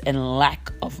abundance and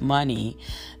lack of money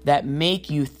that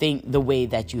make you think the way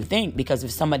that you think? Because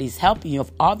if somebody's helping you,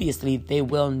 obviously they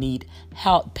will need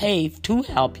help, pay to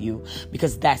help you,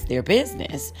 because that's their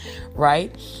business,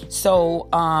 right?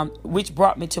 So, which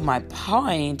brought me to my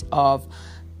point of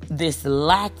this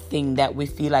lack thing, that we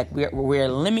feel like we're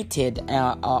limited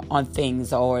on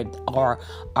things, or our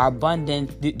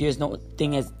abundance. There's no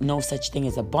such thing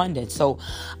as abundance. So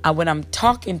when I'm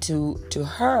talking to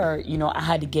her, you know, I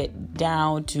had to get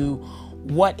down to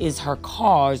what is her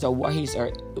cause, or what is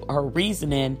her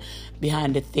reasoning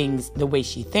behind the things, the way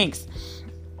she thinks.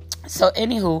 So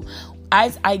anywho,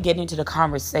 as I get into the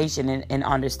conversation and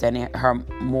understanding her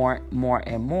more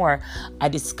and more, I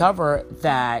discover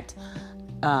that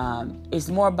it's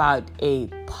more about a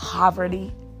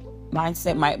poverty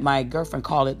mindset. My girlfriend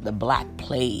called it the Black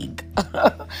Plague.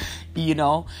 You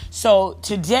know, so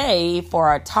today for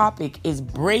our topic is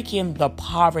breaking the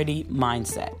poverty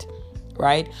mindset,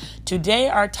 right? Today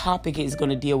our topic is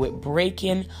going to deal with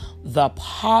breaking the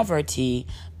poverty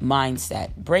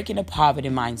mindset,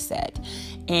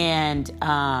 And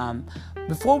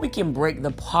before we can break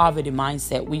the poverty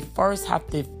mindset, we first have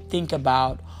to think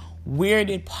about, where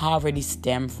did poverty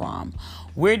stem from?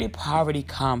 Where did poverty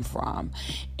come from?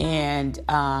 And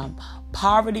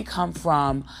poverty come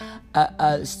from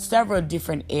several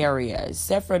different areas,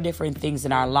 several different things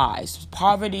in our lives.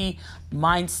 Poverty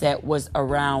mindset was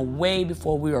around way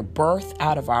before we were birthed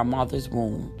out of our mother's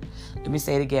womb. Let me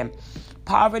say it again.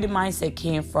 Poverty mindset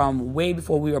came from way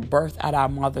before we were birthed out of our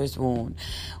mother's womb.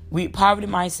 Poverty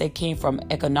mindset came from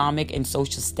economic and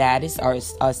social status, our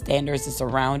standards that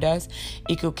surround us.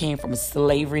 It came from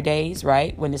slavery days,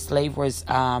 right? When the slave was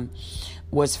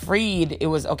freed, it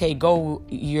was, okay,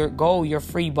 you're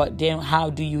free, but then how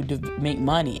do you make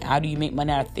money? How do you make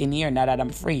money out of thin air now that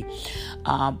I'm free?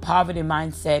 Poverty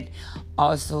mindset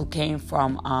also came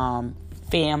from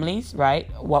families, right?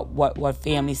 What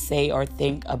families say or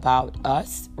think about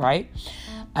us, right?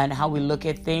 And how we look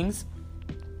at things.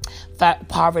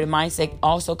 Poverty mindset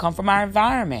also come from our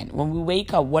environment. When we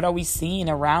wake up, what are we seeing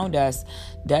around us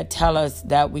that tell us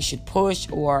that we should push,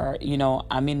 or, you know,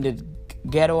 I'm in the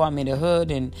ghetto, I'm in the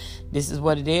hood, and this is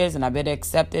what it is, and I better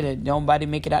accept it, and nobody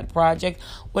make it out the project,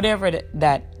 whatever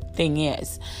that thing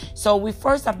is. So we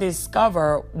first have to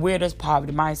discover, where does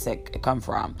poverty mindset come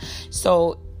from?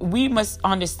 So we must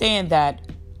understand that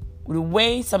the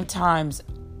way sometimes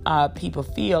people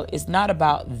feel is not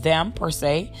about them per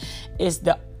se, it's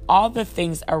all the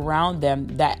things around them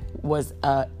that was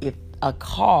a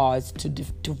cause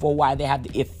for why they have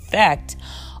the effect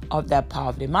of that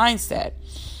poverty mindset,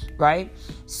 right?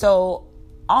 So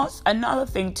also, another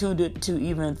thing to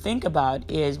even think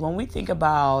about is when we think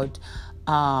about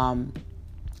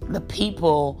the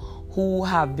people who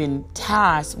have been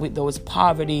tasked with those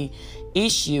poverty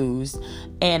issues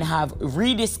and have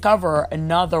rediscovered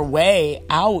another way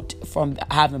out from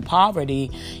having poverty.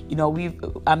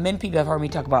 Many people have heard me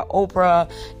talk about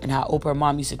Oprah and how Oprah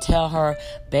mom used to tell her,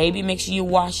 baby, make sure you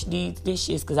wash these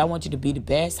dishes because I want you to be the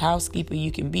best housekeeper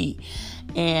you can be.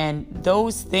 And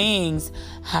those things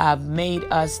have made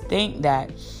us think that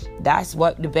that's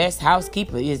what the best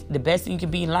housekeeper is. The best thing you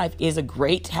can be in life is a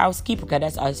great housekeeper, because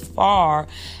that's as far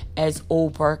as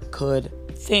Oprah could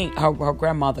think, her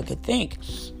grandmother could think.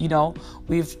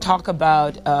 We've talked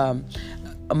about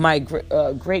my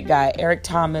great guy, Eric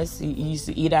Thomas. He used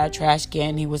to eat out of a trash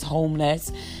can. He was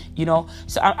homeless.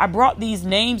 So I brought these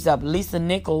names up. Lisa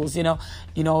Nichols,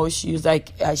 she was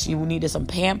like, she needed some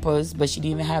Pampers, but she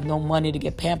didn't even have no money to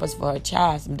get Pampers for her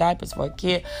child, some diapers for her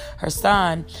kid, her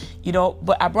son,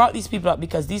 but I brought these people up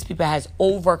because these people has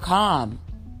overcome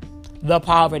the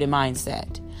poverty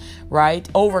mindset, right?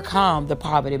 Overcome the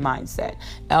poverty mindset.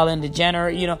 Ellen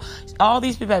DeGeneres, all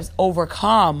these people have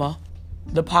overcome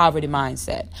the poverty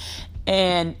mindset.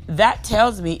 And that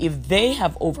tells me if they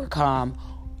have overcome,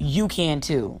 you can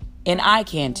too. And I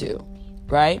can too,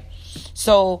 right?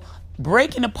 So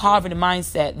breaking the poverty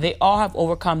mindset, they all have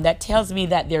overcome. That tells me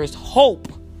that there's hope,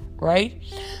 right?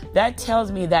 That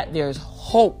tells me that there's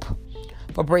hope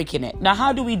for breaking it. Now,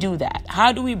 how do we do that?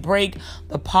 How do we break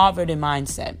the poverty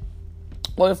mindset?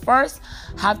 Well, we first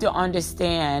have to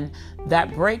understand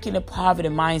that breaking the poverty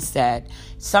mindset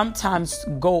sometimes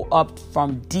go up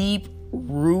from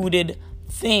deep-rooted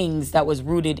things that was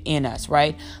rooted in us,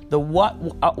 right?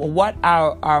 What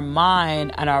our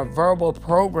mind and our verbal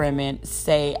programming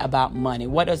say about money.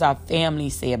 What does our family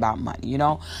say about money?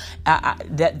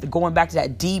 That going back to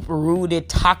that deep rooted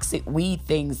toxic weed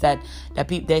things that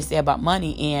people they say about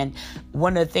money. And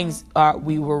one of the things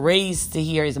we were raised to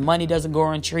hear is money doesn't grow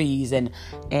on trees, and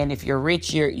if you're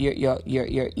rich,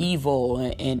 you're evil,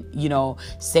 and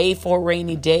save for a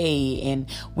rainy day. And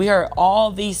we heard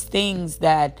all these things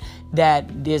that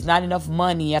there's not enough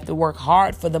money, you have to work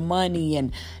hard for the money,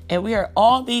 and we hear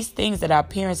all these things that our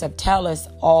parents have tell us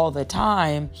all the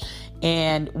time.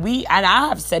 And I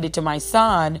have said it to my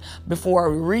son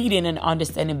before reading and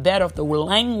understanding better of the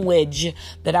language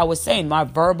that I was saying. My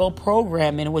verbal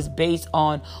programming was based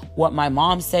on what my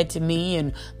mom said to me,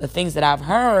 and the things that I've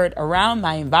heard around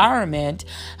my environment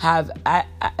have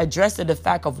addressed the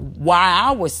fact of why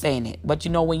I was saying it. But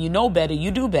when you know better,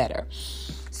 you do better.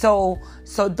 So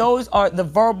those are the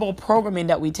verbal programming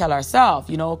that we tell ourselves,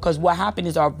 because what happened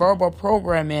is our verbal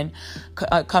programming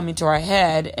come into our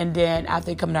head, and then after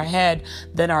they come in our head,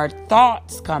 then our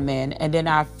thoughts come in, and then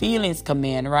our feelings come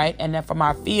in, right? And then from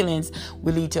our feelings,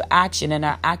 we lead to action, and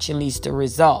our action leads to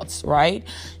results, right?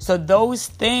 So those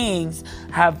things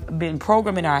have been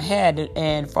programmed in our head,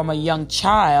 and from a young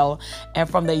child, and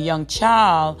from the young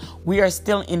child, we are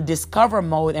still in discover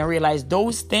mode and realize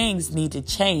those things need to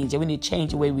change, and we need to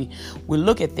change the way we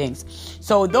look at things.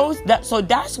 So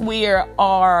that's where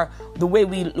the way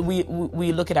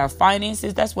we look at our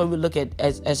finances. That's where we look at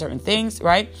as certain things,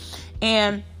 right?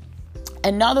 And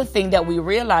another thing that we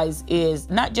realize is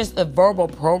not just the verbal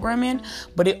programming,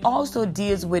 but it also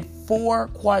deals with 4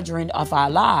 quadrants of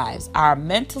our lives: our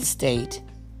mental state,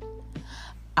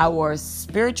 our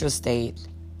spiritual state,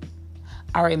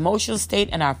 our emotional state,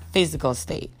 and our physical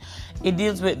state. It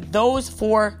deals with those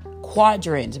 4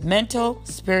 quadrants: mental,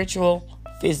 spiritual,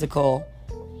 physical,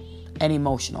 and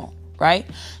emotional, right?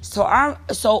 So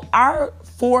our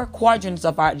 4 quadrants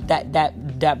of our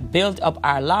that build up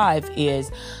our life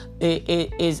is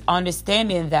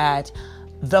understanding that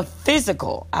the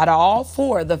physical, out of all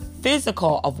 4, the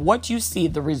physical of what you see,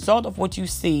 the result of what you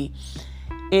see,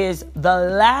 is the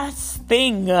last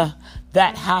thing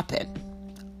that happened.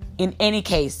 In any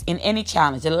case, in any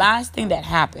challenge, the last thing that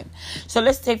happened. So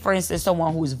let's take, for instance,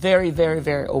 someone who's very, very,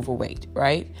 very overweight,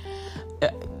 right?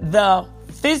 The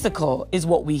physical is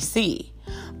what we see,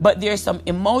 but there's some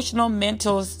emotional,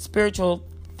 mental, spiritual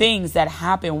things that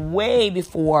happen way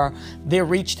before they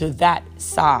reach to that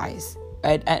size.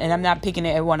 Right? And I'm not picking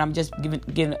at everyone. I'm just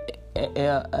giving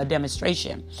a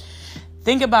demonstration.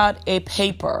 Think about a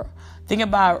paper. Think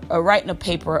about writing a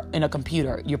paper in a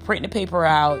computer. You're printing the paper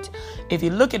out. If you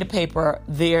look at the paper,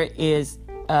 there is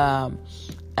an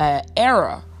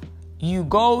error. You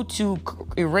go to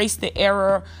erase the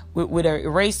error with an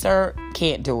eraser,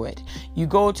 can't do it. You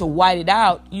go to white it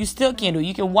out, you still can't do it.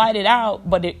 You can white it out,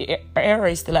 but the error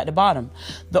is still at the bottom.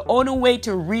 The only way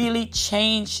to really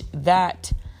change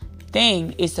that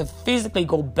thing is to physically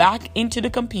go back into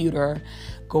the computer,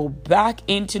 go back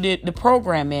into the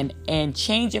programming and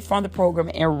change it from the program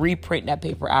and reprint that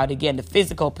paper out again, the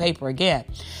physical paper again.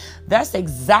 That's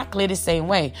exactly the same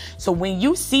way. So when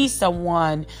you see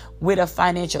someone with a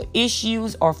financial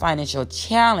issues or financial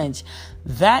challenge,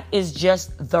 that is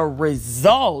just the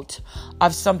result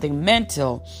of something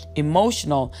mental,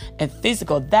 emotional, and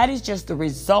physical. That is just the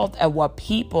result of what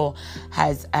people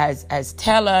has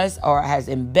tell us or has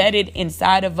embedded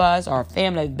inside of us, or our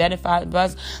family has benefited of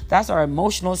us. That's our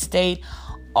emotional state.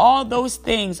 All those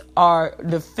things are,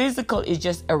 the physical is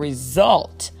just a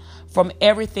result from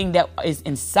everything that is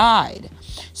inside.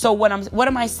 So what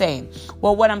am I saying?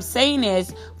 Well, what I'm saying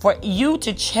is, for you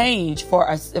to change, you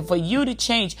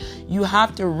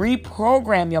have to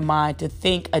reprogram your mind to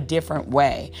think a different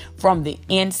way from the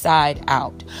inside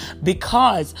out.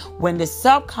 Because when the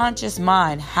subconscious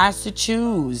mind has to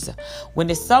choose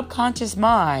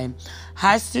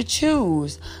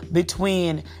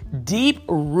between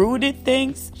deep-rooted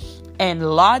things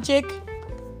and logic,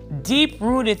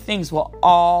 deep-rooted things will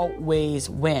always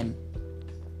win.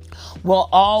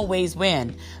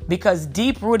 Because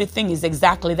deep-rooted thing is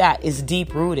exactly that, is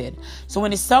deep-rooted. So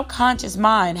when the subconscious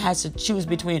mind has to choose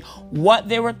between what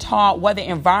they were taught, what the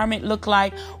environment looked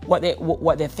like, what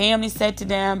their family said to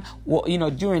them,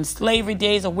 during slavery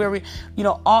days, or where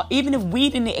even if we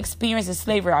didn't experience the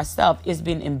slavery ourselves, it's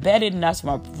been embedded in us from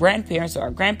our grandparents to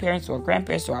our grandparents to our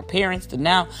grandparents to our parents to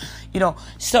now.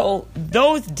 So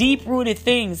those deep-rooted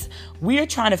things, we're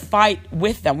trying to fight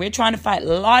with them. We're trying to fight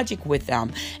logic with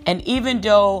them. And even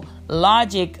though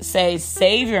logic says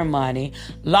save your money,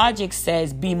 logic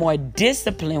says be more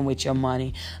disciplined with your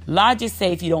money, logic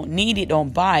says if you don't need it,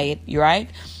 don't buy it, right?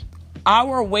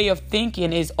 Our way of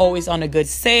thinking is always on a good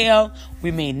sale. We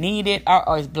may need it,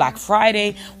 or it's Black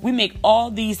Friday. We make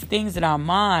all these things in our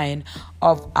mind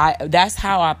that's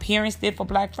how our parents did for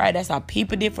Black Friday. That's how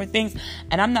people did for things.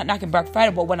 And I'm not knocking Black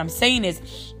Friday, but what I'm saying is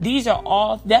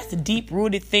that's the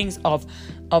deep-rooted things of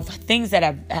things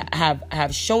that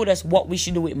have showed us what we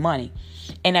should do with money,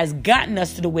 and has gotten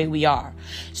us to the way we are.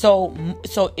 So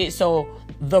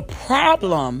the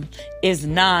problem is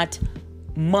not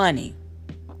money.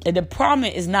 The problem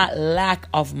is not lack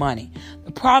of money.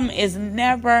 The problem is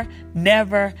never,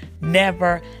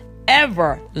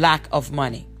 ever lack of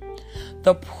money.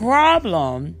 The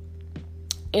problem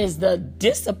is the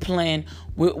discipline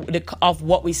of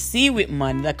what we see with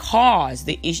money, the cause,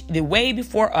 the issue, the way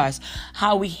before us,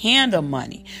 how we handle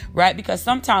money, right? Because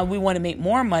sometimes we want to make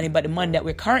more money, but the money that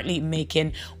we're currently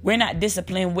making, we're not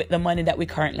disciplined with the money that we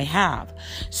currently have.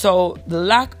 So the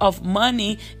lack of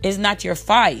money is not your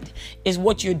fight. It's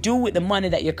what you do with the money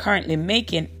that you're currently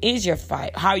making is your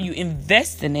fight. How you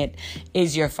invest in it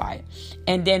is your fight.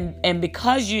 And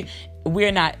because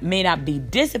may not be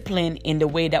disciplined in the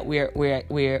way that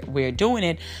we're doing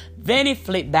it, then it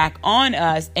flipped back on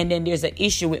us, and then there's an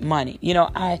issue with money.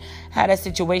 I had a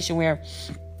situation where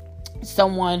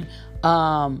someone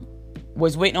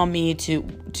was waiting on me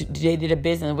they did a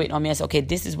business waiting on me. I said, okay,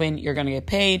 this is when you're gonna get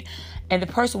paid, and the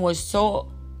person was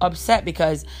so upset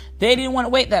because they didn't want to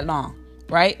wait that long,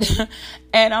 right?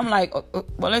 And I'm like,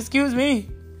 well, excuse me.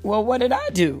 Well, what did I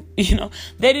do?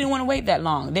 They didn't want to wait that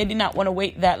long. They did not want to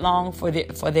wait that long for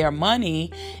their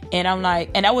money. And I'm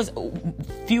like, and that was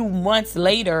a few months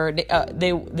later.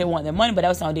 They want their money, but that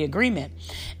was not the agreement.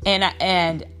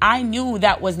 And I knew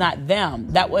that was not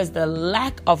them. That was the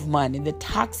lack of money, the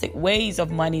toxic ways of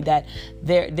money, that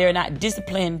they're not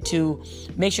disciplined to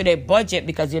make sure they budget,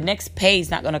 because your next pay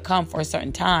is not going to come for a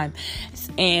certain time.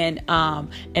 And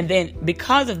then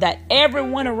because of that,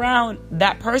 everyone around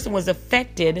that person was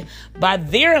affected by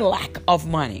their lack of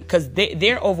money, because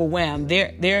they're overwhelmed,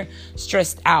 they're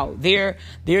stressed out,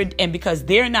 and because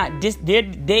they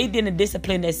didn't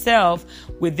discipline themselves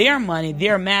with their money,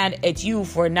 they're mad at you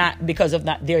because of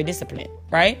not their discipline,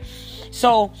 right?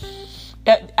 So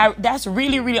that's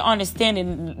really, really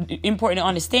important to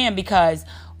understand, because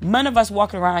None of us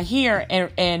walking around here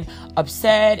and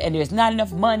upset, and there's not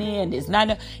enough money, and there's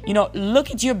not enough, look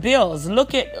at your bills.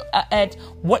 Look at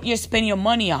what you're spending your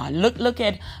money on. Look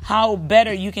at how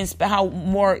better you can how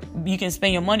more you can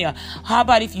spend your money on. How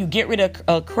about if you get rid of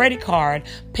a credit card,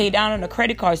 pay down on a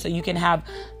credit card, so you can have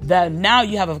now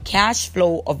you have a cash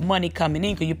flow of money coming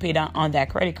in because you paid down on that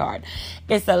credit card.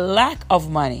 It's a lack of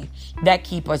money that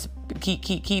keep us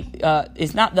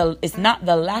it's not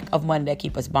the lack of money that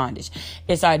keep us bondage.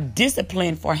 It's our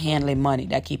discipline for handling money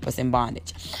that keep us in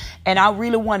bondage. And I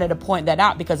really wanted to point that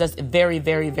out because that's very,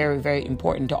 very, very, very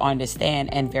important to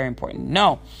understand and very important to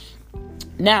know.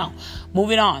 Now,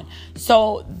 moving on.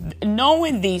 So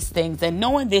knowing these things and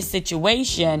knowing this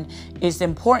situation, it's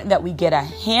important that we get a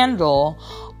handle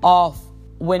of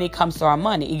when it comes to our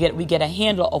money. We get a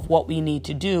handle of what we need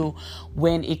to do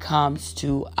when it comes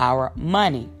to our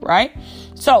money, right?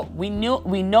 So we know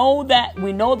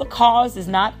the cause is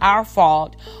not our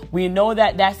fault. We know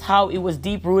that that's how it was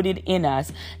deep rooted in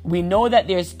us. We know that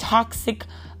there's toxic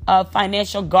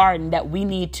financial garden that we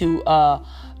need to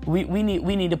we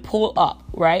need to pull up,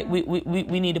 right?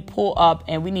 We need to pull up,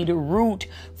 and we need to root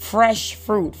fresh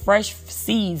fruit, fresh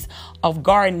seeds of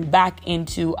garden back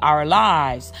into our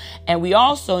lives. And we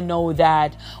also know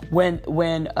that when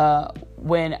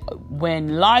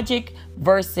logic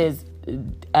versus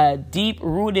deep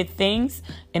rooted things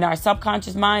in our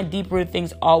subconscious mind, deep rooted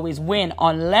things always win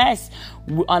unless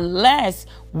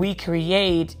we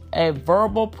create a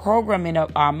verbal program in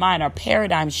our mind, our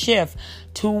paradigm shift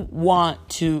to want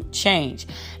to change.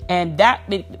 And that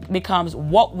becomes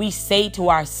what we say to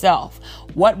ourselves,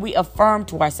 what we affirm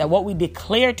to ourselves, what we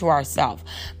declare to ourselves.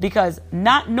 Because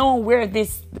not knowing where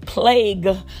this plague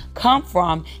come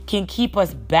from can keep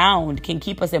us bound, can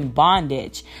keep us in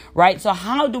bondage, right? So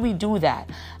how do we do that?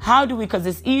 Because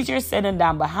it's easier said than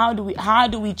done, but how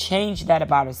do we change that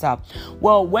about ourselves?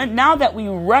 Well, now that we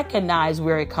recognize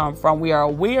where it come from, we are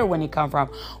aware when it come from,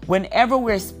 whenever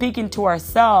we're speaking to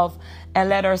ourselves and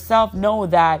let ourselves know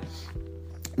that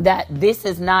this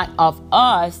is not of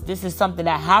us, this is something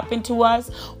that happened to us,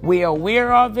 we're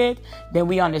aware of it, then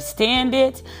we understand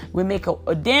it,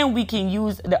 then we can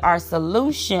use our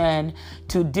solution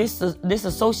to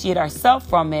disassociate ourselves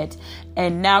from it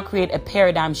and now create a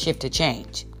paradigm shift to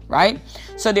change, right?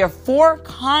 So there are 4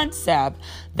 concepts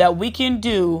that we can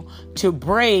do to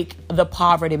break the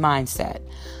poverty mindset.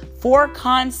 4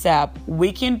 concepts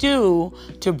we can do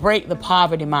to break the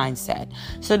poverty mindset.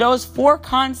 So those 4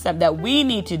 concepts that we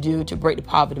need to do to break the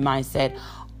poverty mindset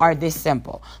are this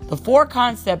simple. The 4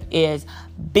 concept is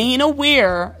being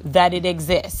aware that it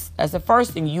exists. That's the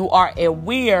first thing. You are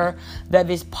aware that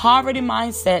this poverty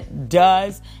mindset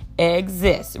does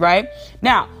exist, right?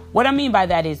 Now, what I mean by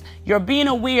that is you're being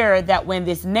aware that when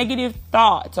this negative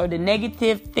thoughts or the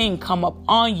negative thing come up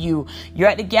on you, you're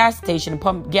at the gas station and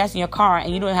pump gas in your car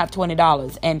and you don't have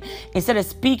 $20. And instead of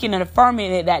speaking and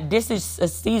affirming it that this is a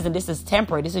season, this is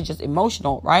temporary, this is just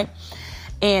emotional, right?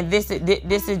 And this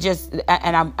is just,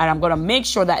 and I'm going to make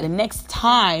sure that the next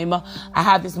time I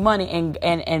have this money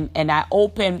and I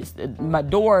open my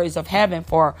doors of heaven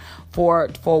for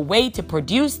a way to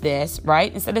produce this,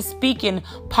 right? Instead of speaking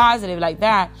positive like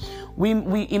that, we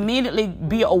immediately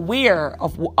be aware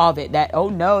of it, that, oh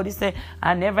no,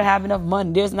 I never have enough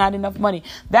money. There's not enough money.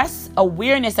 That's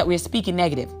awareness that we're speaking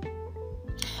negative.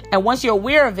 And once you're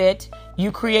aware of it,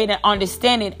 you create an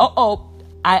understanding.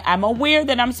 I'm aware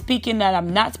that I'm speaking, that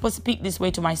I'm not supposed to speak this way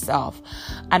to myself.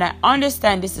 And I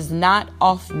understand this is not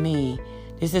of me.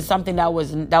 This is something that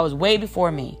was way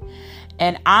before me.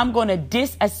 And I'm going to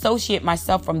disassociate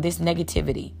myself from this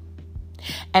negativity.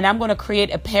 And I'm going to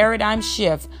create a paradigm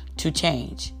shift to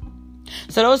change.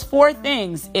 So those 4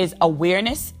 things is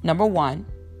awareness, number 1.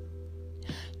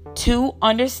 2,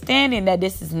 understanding that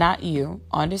this is not you,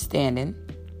 understanding.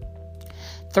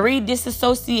 3,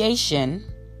 disassociation.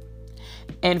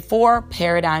 And 4,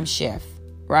 paradigm shift,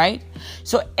 right?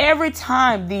 So every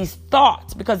time these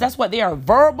thoughts, because that's what they are,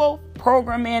 verbal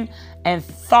programming and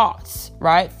thoughts,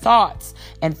 right? Thoughts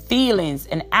and feelings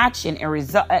and action and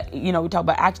result. We talk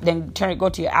about action, then go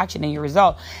to your action and your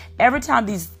result. Every time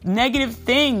these negative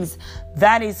things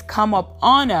that is come up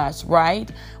on us,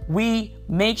 right? We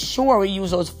make sure we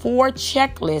use those 4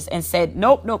 checklists and said,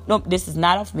 nope, this is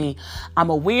not of me.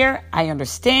 I'm aware. I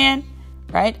understand.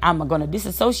 Right? I'm going to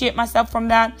disassociate myself from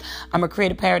that. I'm going to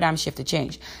create a paradigm shift to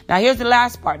change. Now, here's the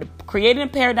last part. Creating a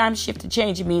paradigm shift to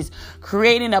change, it means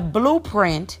creating a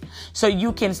blueprint so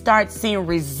you can start seeing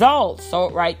results.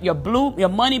 So, right, your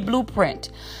money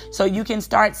blueprint. So you can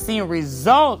start seeing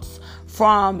results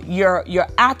from your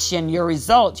action, your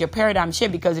results, your paradigm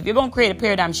shift. Because if you're going to create a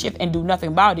paradigm shift and do nothing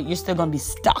about it, you're still going to be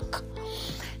stuck.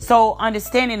 So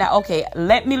understanding that, okay,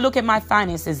 let me look at my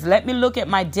finances. Let me look at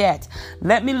my debt.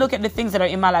 Let me look at the things that are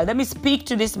in my life. Let me speak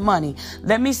to this money.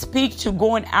 Let me speak to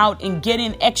going out and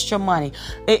getting extra money.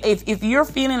 If you're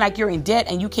feeling like you're in debt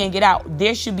and you can't get out,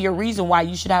 there should be a reason why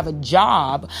you should have a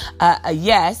job.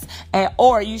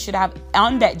 Or you should have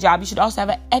on that job, you should also have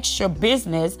an extra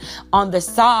business on the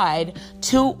side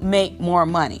to make more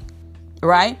money.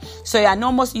 Right? So I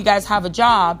know most of you guys have a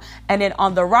job, and then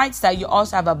on the right side, you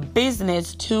also have a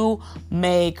business to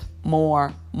make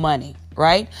more money.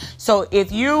 Right? So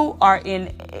if you are in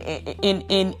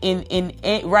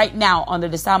right now under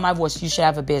the sound of my voice, you should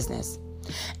have a business.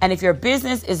 And if your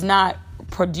business is not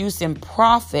producing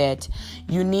profit,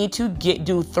 you need to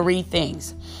do 3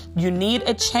 things. You need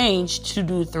a change to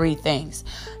do 3 things.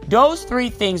 Those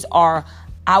 3 things are,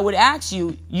 I would ask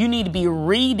you need to be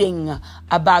reading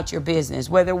about your business.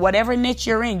 Whatever niche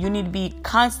you're in, you need to be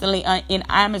constantly in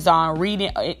Amazon,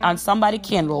 reading on somebody's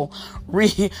Kindle,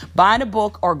 buying a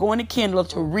book or going to Kindle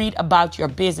to read about your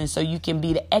business so you can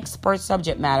be the expert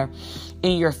subject matter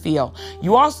in your field.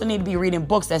 You also need to be reading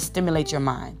books that stimulate your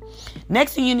mind.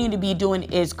 Next thing you need to be doing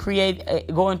is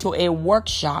going to a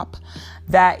workshop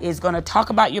that is going to talk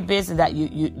about your business,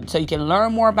 so you can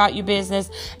learn more about your business.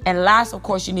 And last, of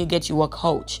course, you need to get you a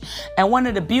coach. And one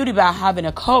of the beauty about having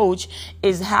a coach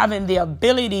is having the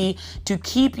ability to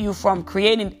keep you from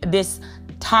creating this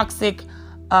toxic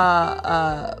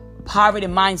poverty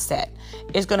mindset.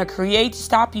 It's going to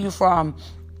stop you from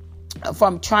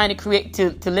trying to create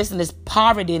to listen to this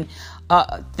poverty.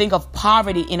 Think of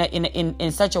poverty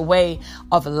in such a way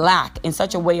of lack, in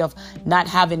such a way of not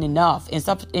having enough, in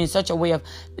such a way of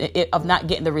not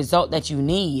getting the result that you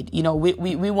need. You know,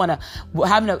 we want to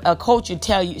having a coach to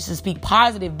tell you to speak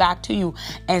positive back to you,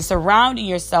 and surrounding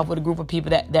yourself with a group of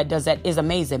people that does that is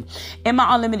amazing. In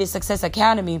my Unlimited Success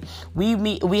Academy,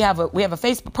 we have a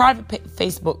private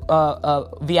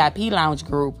Facebook VIP lounge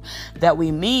group that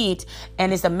we meet,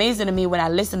 and it's amazing to me when I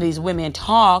listen to these women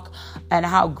talk and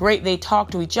how great they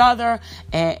talk to each other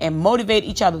and motivate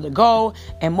each other to go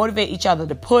and motivate each other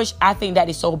to push. I think that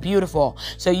is so beautiful.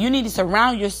 So you need to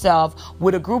surround yourself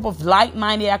with a group of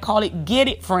like-minded, I call it get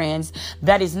it friends,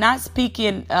 that is not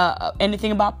speaking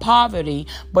anything about poverty,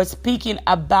 but speaking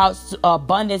about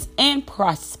abundance and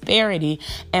prosperity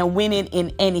and winning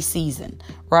in any season,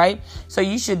 right? So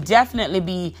you should definitely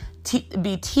be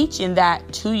teaching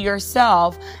that to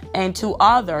yourself and to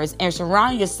others, and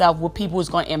surround yourself with people who's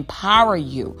going to empower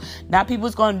you, not people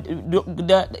who's going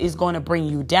to bring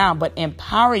you down, but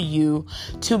empower you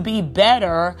to be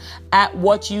better at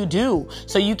what you do,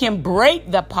 so you can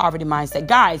break the poverty mindset.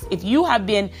 Guys, if you have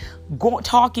been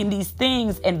talking these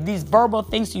things and these verbal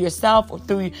things to yourself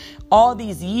through all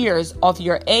these years of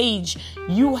your age,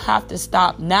 you have to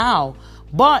stop now.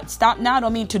 But stop now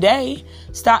don't mean today.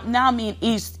 Stop now mean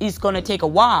it's going to take a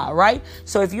while, right?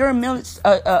 So if you're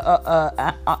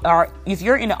if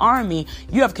you're in the Army,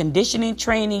 you have conditioning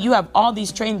training. You have all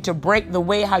these training to break the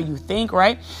way how you think,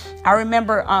 right? I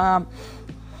remember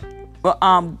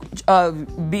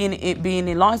being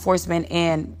in law enforcement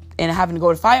and having to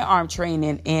go to firearm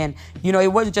training. And, you know,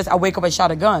 it wasn't just I wake up and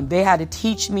shot a gun. They had to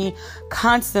teach me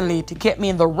constantly to get me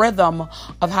in the rhythm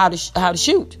of how to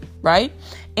shoot, right?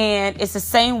 And it's the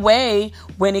same way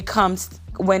when it comes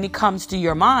to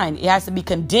your mind. It has to be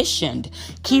conditioned.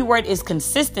 Keyword is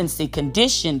consistency,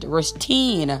 conditioned,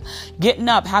 routine, getting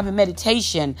up, having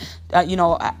meditation,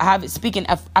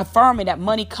 affirming that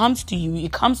money comes to you.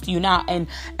 It comes to you now, and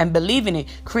believing it,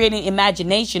 creating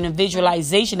imagination and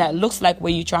visualization that looks like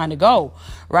where you're trying to go,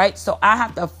 right? So I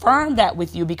have to affirm that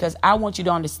with you, because I want you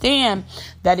to understand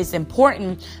that it's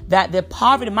important that the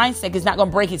poverty mindset is not going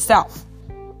to break itself.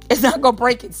 It's not going to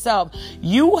break itself.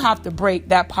 You have to break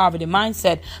that poverty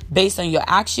mindset based on your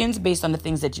actions, based on the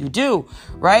things that you do,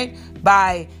 right?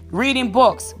 By reading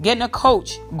books, getting a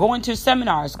coach, going to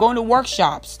seminars, going to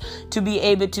workshops, to be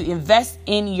able to invest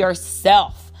in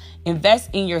yourself. Invest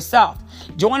in yourself.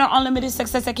 Join our Unlimited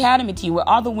Success Academy team, where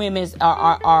all the women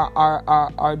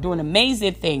are doing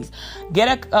amazing things.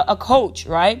 Get a coach,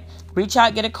 right? Reach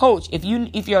out, get a coach.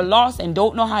 If you're lost and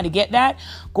don't know how to get that,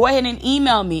 go ahead and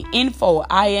email me, info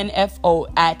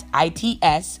at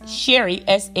its Sherri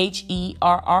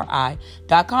SHERRI.com.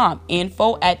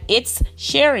 info at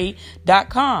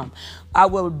itssherri.com. I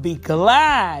will be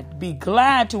glad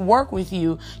to work with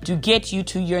you to get you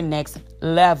to your next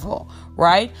level,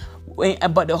 right?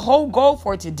 But the whole goal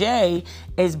for today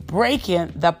is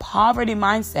breaking the poverty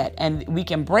mindset. And we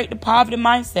can break the poverty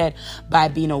mindset by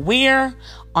being aware,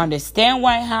 understand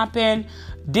why it happened,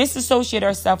 disassociate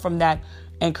ourselves from that,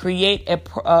 and create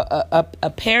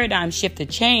a paradigm shift to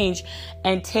change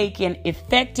and take an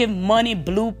effective money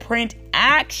blueprint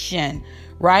action.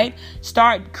 Right?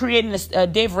 Start creating a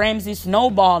Dave Ramsey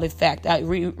snowball effect.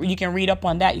 You can read up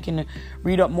on that. You can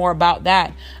read up more about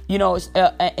that.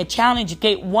 A challenge.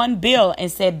 Get one bill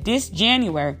and said this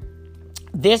January,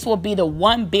 this will be the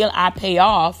one bill I pay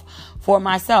off for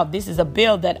myself. This is a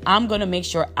bill that I'm going to make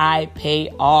sure I pay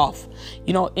off.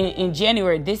 In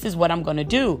January, this is what I'm going to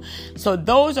do. So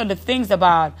those are the things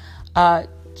about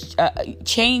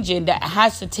changing that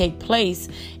has to take place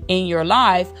in your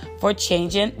life for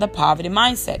changing the poverty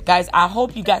mindset. Guys, I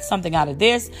hope you got something out of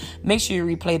this. Make sure you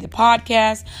replay the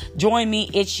podcast. Join me.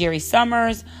 It's Sherri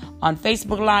Somers on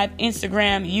Facebook Live,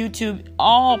 Instagram, YouTube,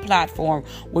 all platforms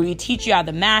where we teach you how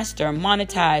to master,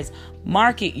 monetize,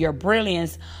 market your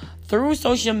brilliance through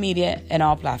social media and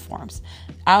all platforms.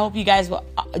 I hope you guys will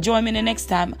join me the next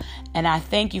time, and I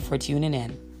thank you for tuning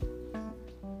in.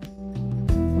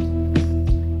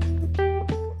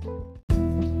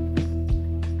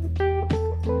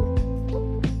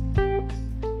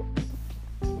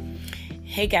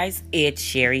 Hey guys, it's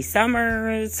Sherri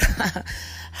Somers.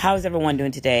 How's everyone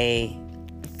doing today?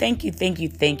 Thank you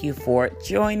for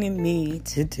joining me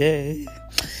today.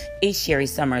 It's Sherri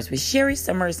Somers with Sherri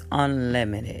Somers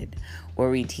Unlimited, where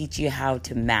we teach you how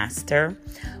to master,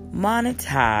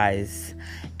 monetize,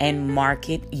 and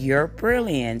market your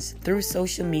brilliance through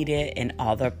social media and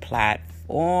other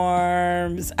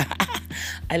platforms.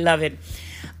 I love it.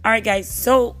 All right, guys.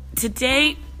 So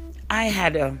today I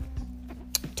had a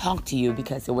talk to you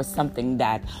because it was something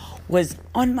that was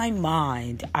on my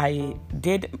mind. I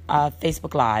did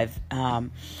Facebook Live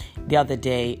the other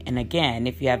day, and again,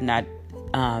 if you have not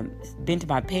been to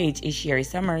my page, it's Sherri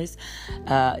Somers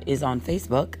is on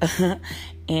Facebook,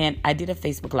 and I did a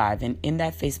Facebook Live, and in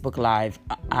that Facebook Live,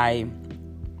 I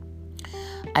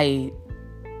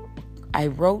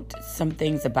wrote some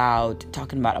things about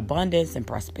talking about abundance and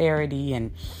prosperity,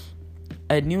 and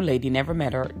a new lady, never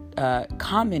met her,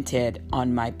 commented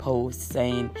on my post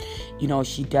saying,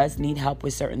 she does need help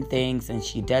with certain things, and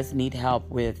she does need help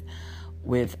with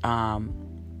her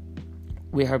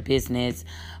business,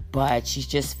 but she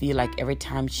just feel like every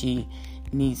time she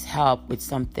needs help with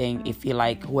something, it feel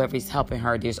like whoever's helping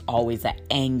her, there's always an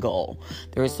angle.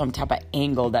 There is some type of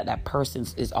angle that person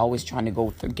is always trying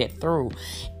to get through.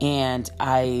 And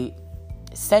I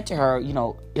said to her,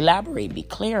 elaborate, be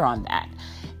clear on that.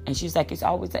 And she's like, it's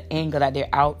always an angle that they're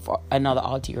out for another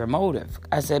ulterior motive.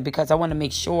 I said, because I want to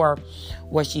make sure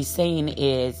what she's saying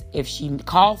is, if she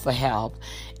called for help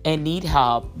and need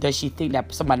help, does she think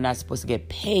that somebody's not supposed to get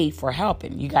paid for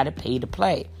helping? You got to pay to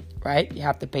play, right? You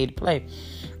have to pay to play.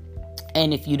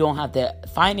 And if you don't have the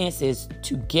finances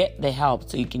to get the help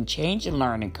so you can change the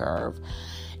learning curve,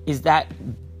 is that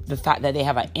the fact that they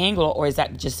have an angle, or is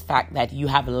that just fact that you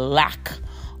have lack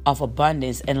of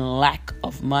abundance and lack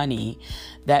of money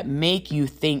that make you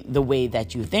think the way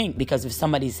that you think? Because if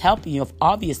somebody's helping you,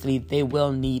 obviously they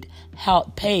will need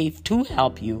help, pay to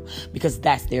help you, because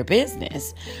that's their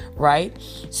business, right?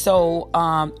 So,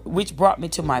 which brought me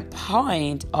to my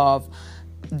point of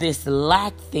this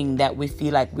lack thing, that we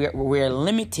feel like we're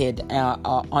limited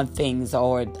on things,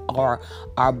 or our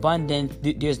abundance.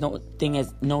 There's no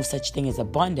such thing as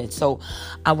abundance. So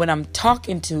when I'm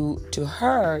talking to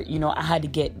her, I had to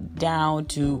get down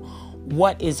to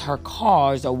what is her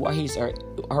cause, or what is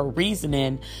her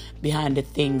reasoning behind the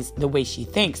things, the way she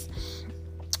thinks.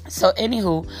 So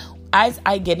anywho, as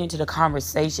I get into the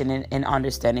conversation and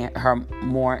understanding her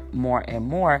more and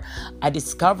more, I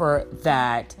discover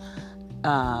that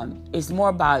it's more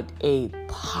about a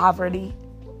poverty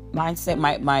mindset.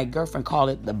 My girlfriend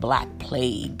called it the Black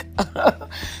Plague.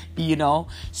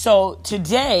 So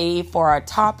today for our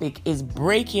topic is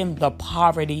breaking the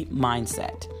poverty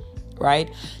mindset, right?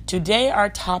 Today our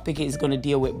topic is going to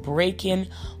deal with breaking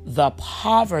the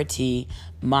poverty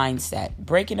mindset,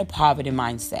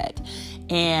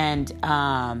 And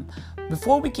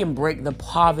before we can break the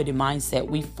poverty mindset,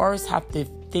 we first have to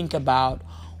think about,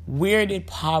 where did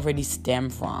poverty stem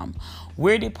from?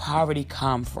 Where did poverty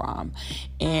come from?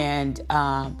 And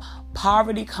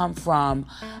poverty come from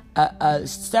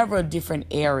several different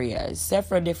areas,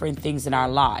 several different things in our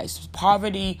lives.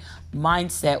 Poverty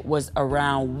mindset was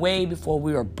around way before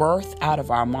we were birthed out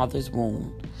of our mother's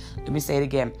womb. Let me say it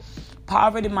again.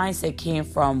 Poverty mindset came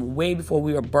from way before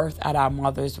we were birthed out of our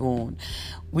mother's womb.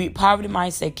 Poverty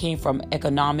mindset came from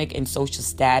economic and social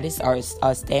status, or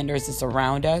standards that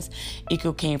surround us.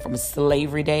 It came from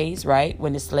slavery days, right?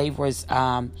 When the slave was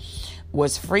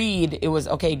freed, it was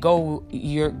okay.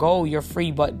 You're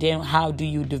free. But then, how do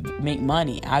you make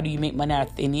money? How do you make money out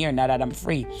of thin air now that I'm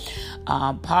free?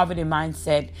 Poverty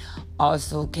mindset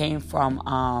also came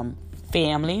from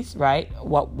families, right?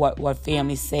 What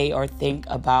families say or think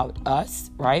about us,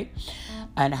 right?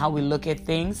 And how we look at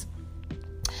things.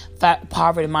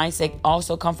 Poverty mindset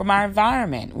also come from our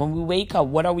environment. When we wake up,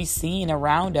 what are we seeing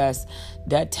around us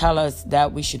that tell us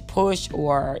that we should push,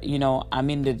 or, I'm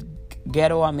in the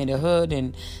ghetto, I'm in the hood,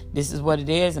 and this is what it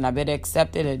is, and I better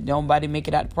accept it, and nobody make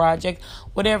it out the project,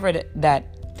 whatever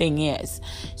that thing is.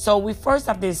 So we first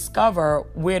have to discover,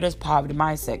 where does poverty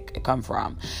mindset come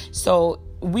from? So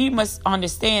we must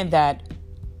understand that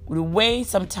the way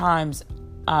sometimes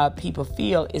people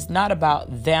feel is not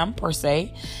about them per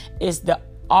se. It's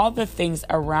all the things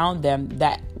around them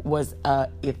that was a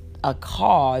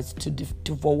cause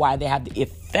for why they have the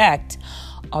effect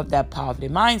of that poverty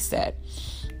mindset,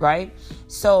 right?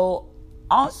 So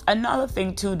also, another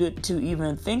thing to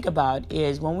even think about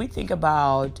is when we think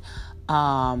about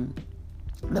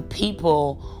the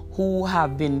people who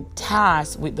have been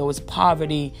tasked with those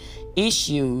poverty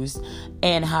issues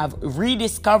and have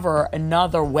rediscovered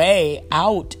another way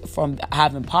out from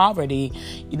having poverty.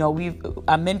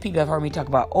 Many people have heard me talk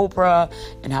about Oprah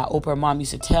and how Oprah mom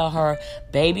used to tell her,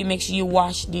 baby, make sure you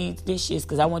wash these dishes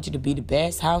because I want you to be the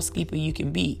best housekeeper you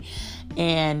can be.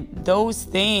 And those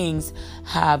things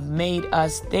have made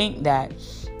us think that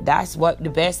that's what the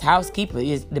best housekeeper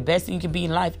is. The best thing you can be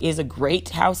in life is a great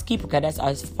housekeeper, because that's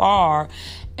as far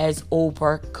as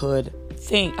Oprah could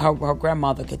think, her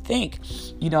grandmother could think.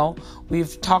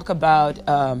 We've talked about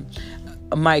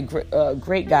my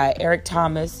great guy, Eric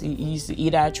Thomas. He used to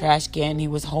eat out of trash can. He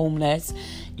was homeless.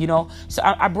 So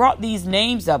I brought these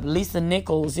names up. Lisa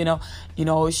Nichols,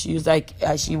 she was like,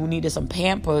 she needed some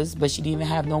Pampers, but she didn't even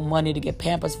have no money to get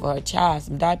Pampers for her child,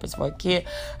 some diapers for her kid,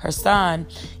 her son,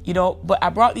 but I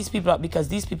brought these people up because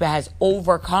these people has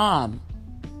overcome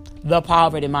the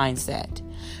poverty mindset,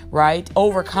 right?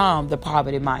 Overcome the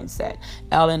poverty mindset.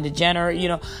 Ellen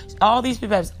DeGeneres, all these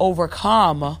people have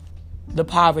overcome the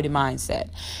poverty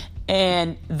mindset.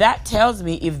 And that tells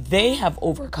me if they have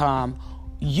overcome,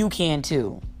 you can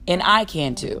too. And I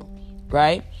can too,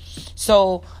 right?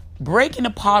 So breaking the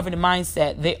poverty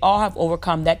mindset, they all have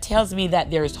overcome. That tells me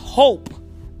that there's hope,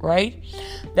 right?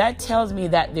 That tells me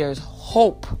that there's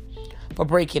hope for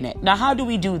breaking it. Now, how do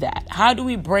we do that? How do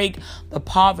we break the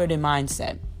poverty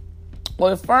mindset?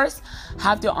 Well, we first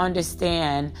have to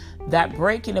understand that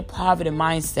breaking the poverty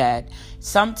mindset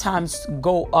sometimes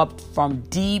go up from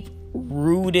deep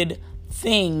rooted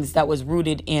things that was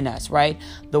rooted in us, right?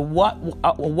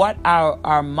 What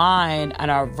our mind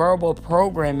and our verbal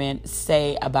programming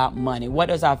say about money. What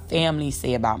does our family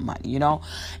say about money?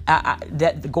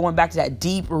 That going back to that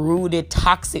deep rooted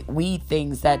toxic weed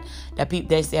things that people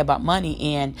they say about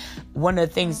money. And one of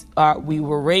the things we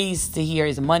were raised to hear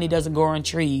is money doesn't grow on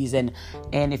trees, and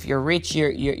if you're rich,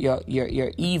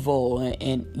 you're evil,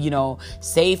 and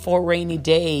save for a rainy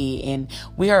day. And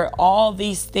we heard all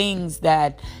these things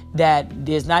that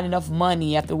there's not enough money,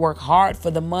 you have to work hard for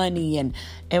the money, and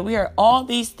we hear all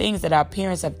these things that our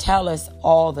parents have tell us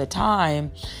all the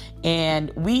time.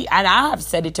 And I have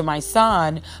said it to my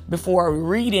son before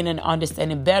reading and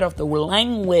understanding better of the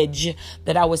language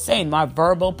that I was saying. My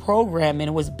verbal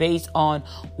programming was based on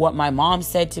what my mom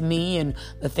said to me, and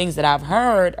the things that I've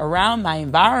heard around my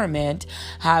environment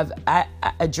have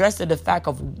addressed the fact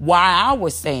of why I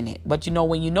was saying it. But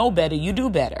when you know better, you do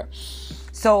better.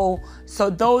 So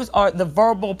those are the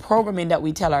verbal programming that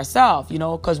we tell ourselves,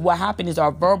 because what happened is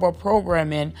our verbal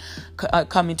programming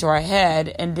come into our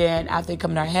head, and then after they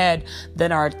come in our head,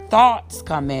 then our thoughts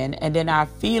come in, and then our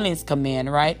feelings come in,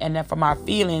 right? And then from our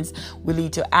feelings, we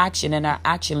lead to action, and our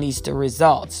action leads to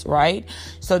results, right?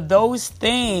 So those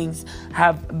things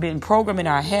have been programmed in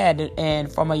our head,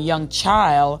 and from a young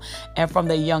child, and from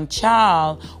the young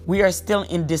child, we are still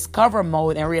in discover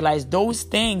mode and realize those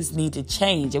things need to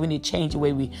change, and we need to change the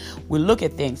way we look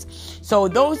at things. So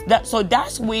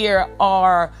that's where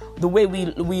the way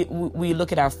we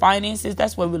look at our finances.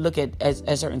 That's where we look at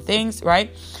as certain things,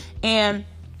 right? And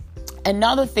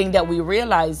another thing that we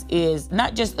realize is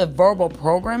not just a verbal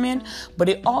programming, but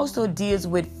it also deals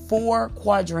with 4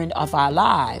 quadrants of our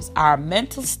lives: our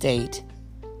mental state,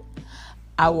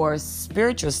 our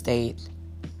spiritual state,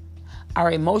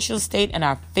 our emotional state, and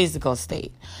our physical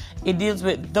state. It deals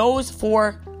with those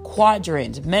 4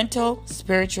 quadrants: mental,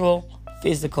 spiritual,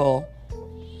 physical,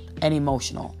 and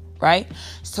emotional, right?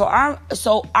 So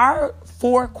our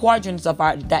four quadrants of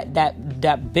our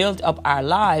that build up our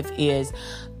life is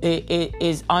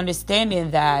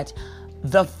understanding that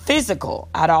the physical,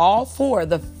 out of all four,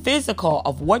 the physical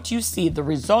of what you see, the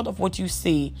result of what you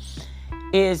see,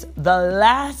 is the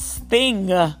last thing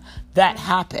that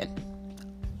happened.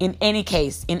 In any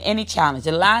case, in any challenge,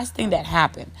 the last thing that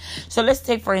happened. So let's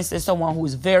take, for instance, someone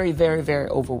who's very, very, very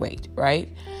overweight, right?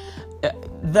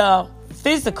 The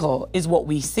physical is what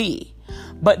we see,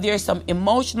 but there's some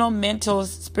emotional, mental,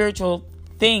 spiritual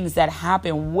things that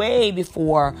happen way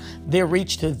before they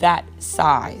reach to that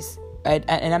size. Right?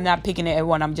 And I'm not picking at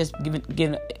everyone. I'm just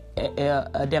giving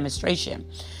a demonstration.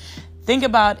 Think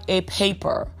about a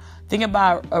paper. Think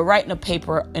about writing a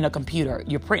paper in a computer.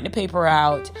 You're printing the paper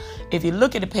out. If you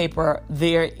look at the paper,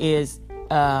 there is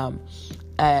an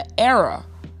error.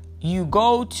 You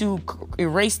go to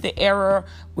erase the error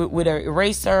with an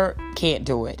eraser, can't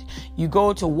do it. You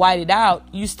go to white it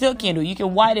out, you still can't do it. You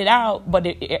can white it out, but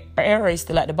the error is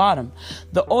still at the bottom.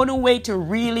 The only way to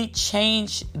really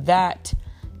change that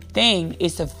thing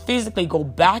is to physically go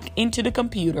back into the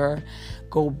computer,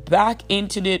 go back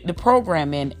into the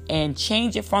programming and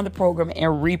change it from the program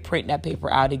and reprint that paper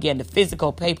out again, the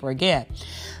physical paper again.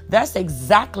 That's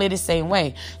exactly the same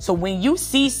way. So when you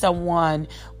see someone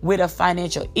with a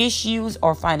financial issues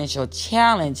or financial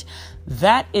challenge,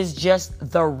 that is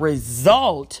just the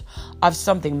result of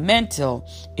something mental,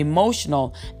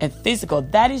 emotional, and physical.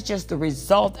 That is just the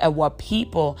result of what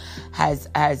people has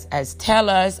tell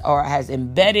us or has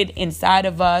embedded inside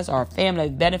of us, or our family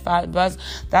has benefited of us.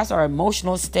 That's our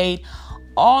emotional state.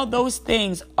 All those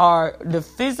things are, the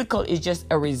physical is just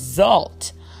a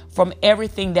result from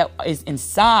everything that is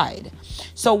inside.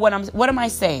 So what am I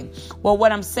saying? Well,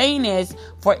 what I'm saying is,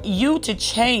 for you to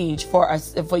change, you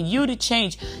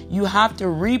have to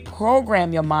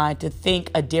reprogram your mind to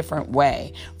think a different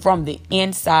way from the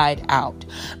inside out.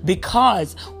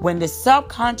 Because when the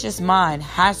subconscious mind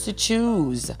has to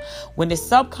choose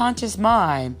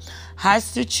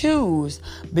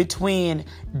between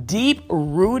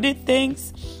deep-rooted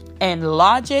things and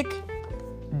logic,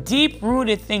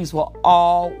 deep-rooted things will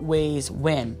always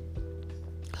win.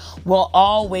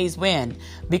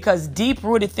 Because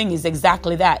deep-rooted thing is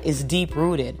exactly that, is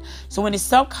deep-rooted. So when the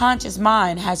subconscious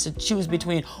mind has to choose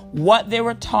between what they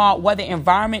were taught, what the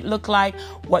environment looked like,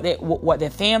 what their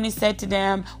family said to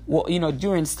them,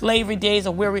 during slavery days,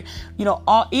 or where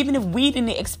even if we didn't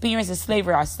experience the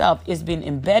slavery ourselves, it's been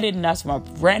embedded in us from our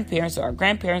grandparents or our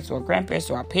grandparents or our grandparents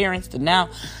or our parents to now.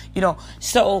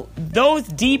 So those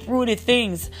deep-rooted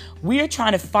things, we're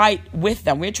trying to fight with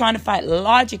them. We're trying to fight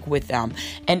logic with them.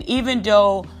 And even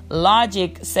though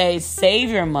logic says save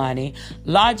your money,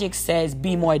 logic says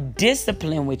be more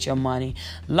disciplined with your money,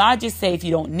 logic says if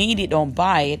you don't need it, don't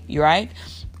buy it, right?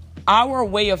 Our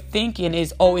way of thinking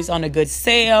is always on a good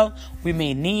sale. We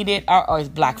may need it, or it's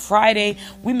Black Friday.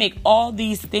 We make all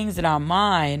these things in our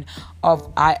mind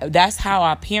that's how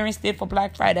our parents did for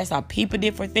Black Friday. That's how people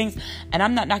did for things. And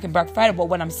I'm not knocking Black Friday, but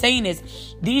what I'm saying is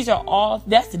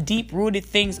that's the deep-rooted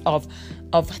things of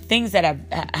things that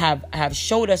have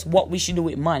showed us what we should do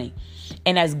with money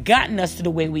and has gotten us to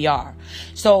the way we are.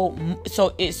 So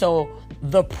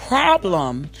the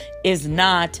problem is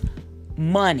not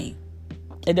money.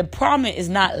 And the problem is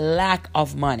not lack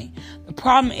of money. The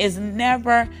problem is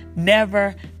never,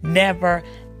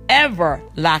 ever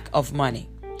lack of money.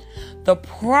 The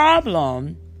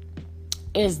problem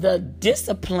is the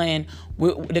discipline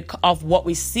of what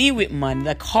we see with money,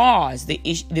 the cause,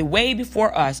 the way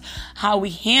before us, how we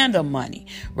handle money,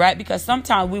 right? Because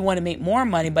sometimes we want to make more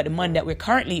money, but the money that we're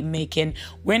currently making,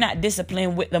 we're not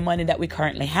disciplined with the money that we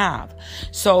currently have.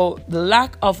 So the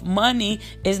lack of money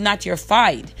is not your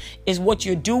fight. It's what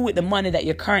you do with the money that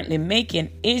you're currently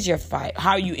making is your fight.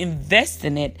 How you invest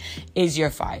in it is your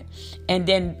fight.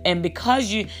 And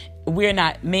because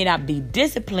may not be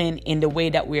disciplined in the way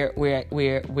that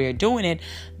we're doing it,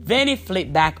 then it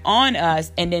flipped back on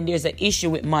us, and then there's an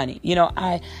issue with money.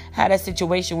 I had a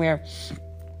situation where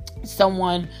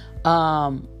someone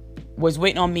was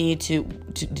waiting on me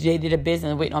they did a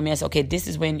business waiting on me. I said, okay, this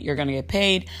is when you're gonna get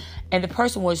paid, and the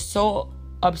person was so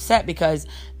upset because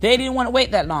they didn't want to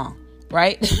wait that long,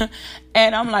 right?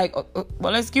 And I'm like,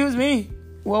 well, excuse me.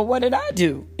 Well, what did I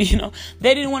do?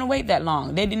 They didn't want to wait that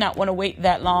long. They did not want to wait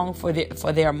that long for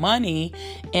their money.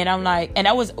 And I'm like, and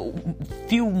that was a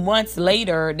few months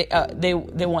later. They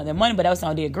want their money, but that was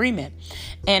not the agreement.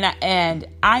 And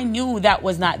I knew that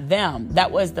was not them. That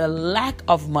was the lack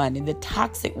of money, the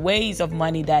toxic ways of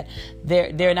money, that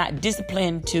they're not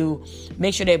disciplined to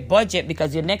make sure they budget,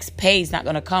 because your next pay is not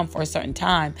going to come for a certain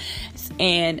time.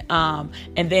 And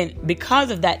then because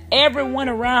of that, everyone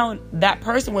around that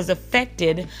person was affected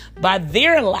affected by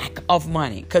their lack of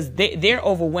money because they're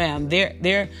overwhelmed.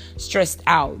 They're stressed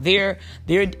out.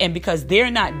 And because they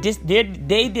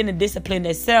didn't discipline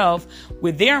themselves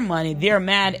with their money, they're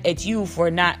mad at you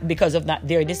because of not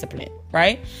their discipline,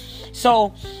 right?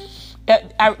 So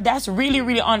that's really,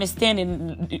 really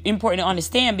important to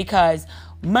understand, because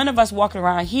none of us walking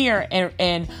around here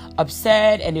and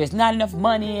upset, and there's not enough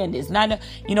money, and there's not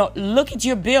enough, look at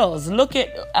your bills, look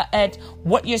at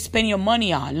what you're spending your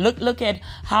money on, look at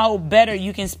how better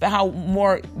you can how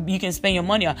more you can spend your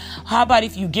money on. How about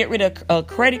if you get rid of a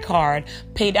credit card,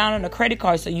 pay down on a credit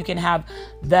card, so you can have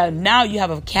now you have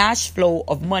a cash flow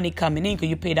of money coming in because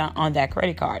you pay down on that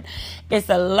credit card. It's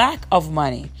a lack of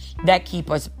money that keep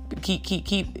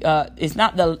it's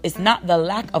not the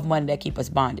lack of money that keep us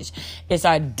bondage. It's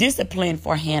our discipline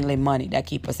for handling money that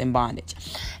keep us in bondage.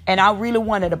 And I really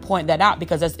wanted to point that out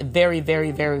because that's very,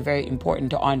 very, very, very important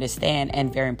to understand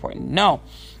and very important to know.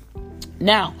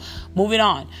 Now, moving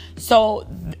on. So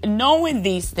knowing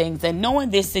these things and knowing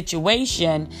this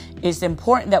situation, it's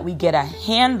important that we get a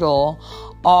handle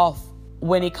of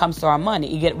when it comes to our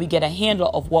money. We get a handle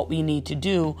of what we need to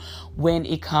do when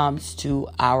it comes to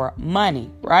our money,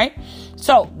 right?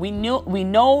 So we know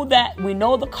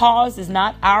the cause is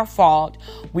not our fault.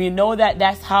 We know that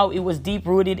that's how it was deep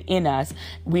rooted in us.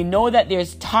 We know that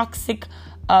there's toxic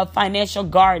financial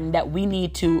garden that we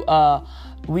need to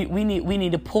we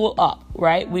need to pull up,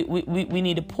 right? We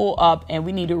need to pull up, and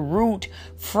we need to root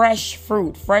fresh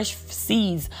fruit, fresh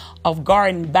seeds of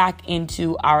garden back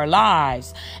into our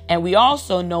lives. And we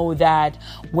also know that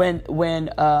when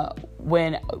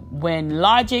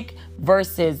logic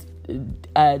versus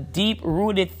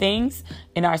deep-rooted things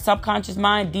in our subconscious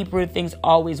mind, deep-rooted things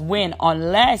always win,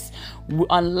 unless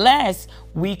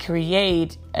we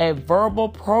create a verbal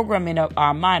program in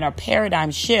our mind, our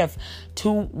paradigm shift to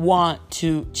want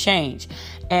to change.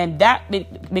 And that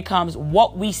becomes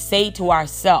what we say to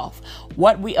ourselves,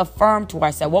 what we affirm to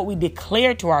ourselves, what we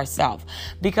declare to ourselves.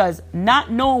 Because not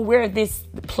knowing where this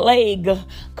plague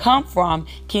come from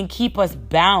can keep us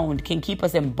bound, can keep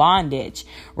us in bondage,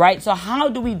 right? So how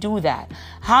do we do that?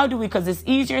 Because it's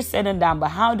easier said than done, but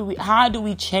how do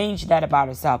we change that about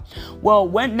ourselves? Well,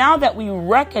 now that we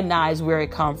recognize where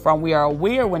it comes from, we are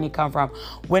aware when it comes from,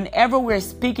 whenever we're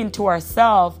speaking to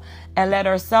ourselves and let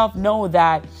ourselves know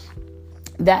that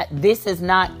this is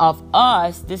not of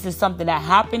us, this is something that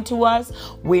happened to us,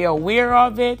 we're aware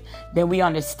of it, then we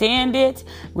understand it,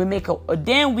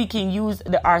 then we can use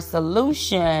our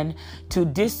solution to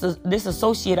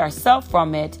disassociate ourselves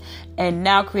from it, and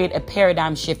now create a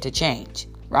paradigm shift to change,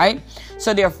 right?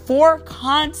 So there are 4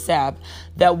 concepts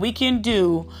that we can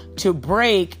do to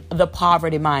break the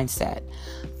poverty mindset.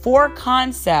 4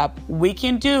 concepts we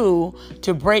can do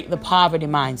to break the poverty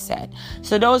mindset.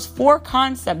 So those 4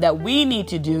 concepts that we need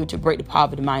to do to break the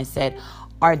poverty mindset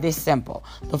are this simple.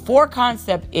 The 4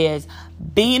 concept is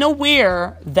being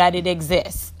aware that it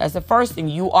exists. That's the first thing.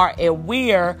 You are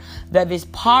aware that this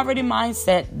poverty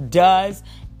mindset does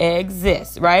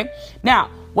exist, right?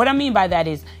 Now, what I mean by that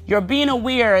is you're being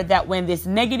aware that when this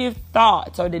negative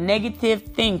thoughts or the negative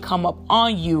thing come up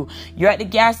on you, you're at the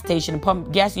gas station and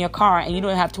pump gas in your car and you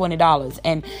don't have $20.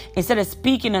 And instead of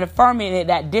speaking and affirming it,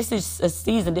 that this is a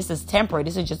season, this is temporary,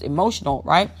 this is just emotional,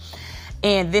 right?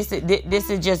 And this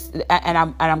is just, and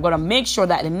I'm going to make sure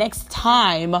that the next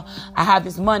time I have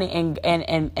this money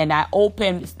and I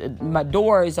open my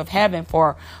doors of heaven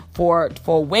for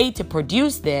a way to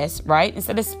produce this, right?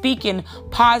 Instead of speaking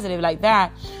positive like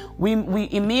that, we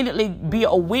immediately be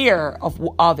aware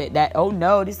of it, that, oh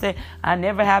no, I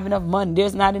never have enough money.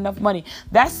 There's not enough money.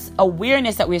 That's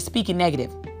awareness that we're speaking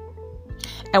negative.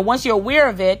 And once you're aware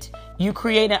of it, you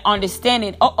create an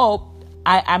understanding.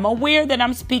 I'm aware that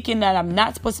I'm speaking, that I'm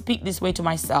not supposed to speak this way to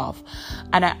myself.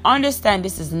 And I understand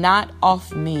this is not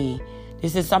of me.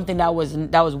 This is something that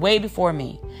was way before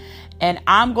me. And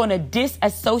I'm going to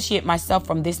disassociate myself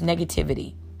from this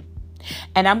negativity.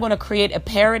 And I'm going to create a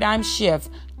paradigm shift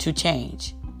to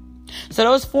change. So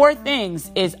those 4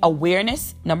 things is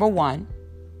awareness, number 1.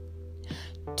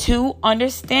 2,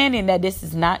 understanding that this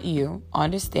is not you,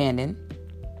 understanding.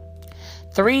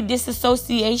 3,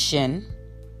 disassociation.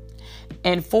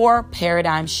 And 4,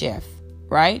 paradigm shift,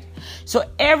 right? So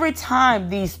every time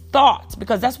these thoughts,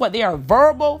 because that's what they are,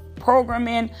 verbal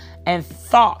programming and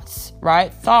thoughts,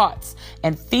 right? Thoughts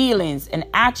and feelings and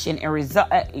action and result.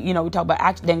 We talk about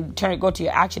action, then go to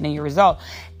your action and your result.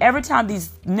 Every time these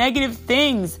negative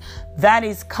things that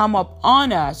is come up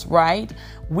on us, right?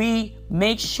 We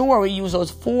make sure we use those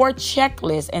 4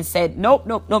 checklists and said, nope,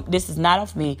 this is not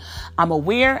of me. I'm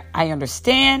aware. I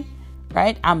understand.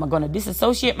 right? I'm going to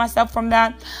disassociate myself from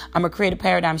that. I'm going to create a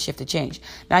paradigm shift to change.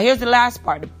 Now, here's the last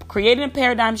part. Creating a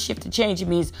paradigm shift to change, it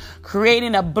means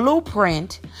creating a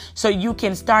blueprint so you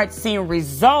can start seeing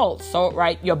results. So,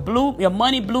 right, your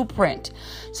money blueprint.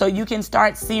 So you can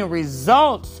start seeing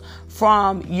results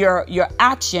from your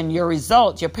action, your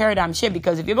results, your paradigm shift.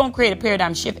 Because if you're going to create a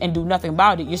paradigm shift and do nothing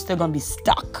about it, you're still going to be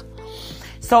stuck.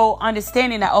 So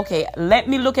understanding that, okay, let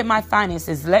me look at my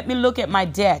finances. Let me look at my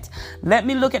debt. Let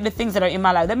me look at the things that are in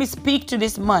my life. Let me speak to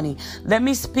this money. Let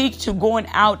me speak to going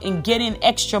out and getting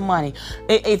extra money.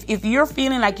 If you're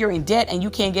feeling like you're in debt and you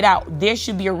can't get out, there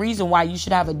should be a reason why you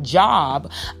should have a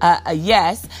job,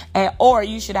 or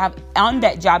you should have on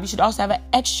that job, you should also have an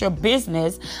extra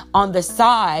business on the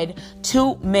side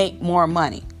to make more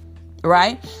money.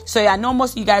 Right? So I know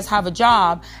most of you guys have a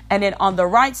job, and then on the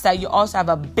right side, you also have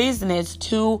a business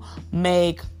to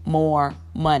make more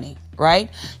money.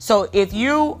 Right? So if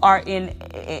you are in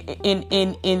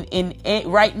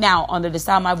right now under the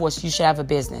sound of my voice, you should have a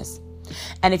business.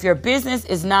 And if your business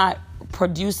is not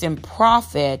producing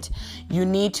profit, you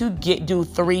need to do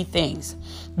 3 things.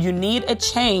 You need a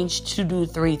change to do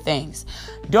 3 things.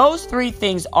 Those 3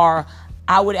 things are,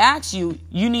 I would ask you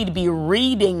need to be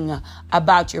reading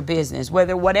about your business.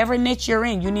 Whatever niche you're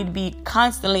in, you need to be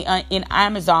constantly in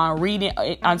Amazon, reading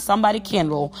on somebody's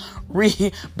Kindle,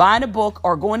 buying a book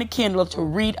or going to Kindle to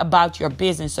read about your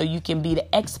business so you can be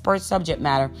the expert subject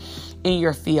matter in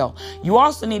your field. You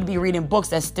also need to be reading books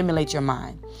that stimulate your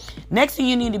mind. Next thing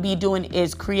you need to be doing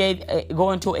is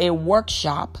going to a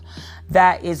workshop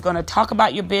that is going to talk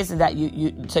about your business,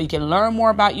 so you can learn more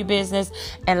about your business.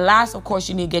 And last, of course,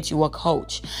 you need to get you a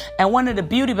coach. And one of the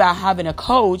beauty about having a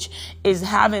coach is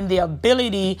having the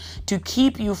ability to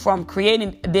keep you from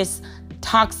creating this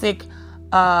toxic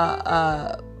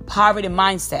poverty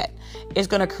mindset. It's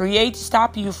going to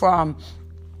stop you from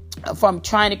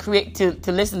trying to create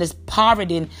to listen to this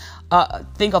poverty.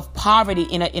 Think of poverty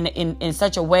in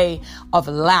such a way of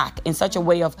lack, in such a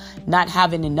way of not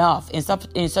having enough, in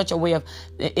such a way of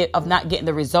not getting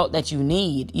the result that you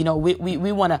need. You know,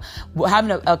 we want to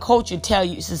having a coach to tell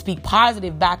you to speak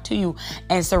positive back to you,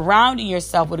 and surrounding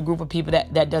yourself with a group of people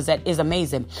that does that is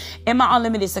amazing. In my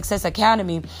Unlimited Success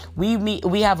Academy,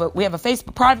 we have a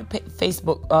private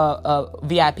Facebook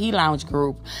VIP lounge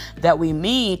group that we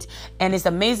meet, and it's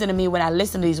amazing to me when I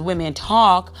listen to these women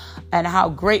talk and how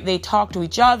great they talk to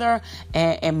each other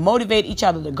and motivate each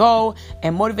other to go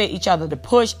and motivate each other to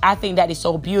push. I think that is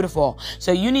so beautiful.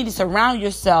 So you need to surround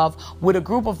yourself with a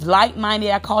group of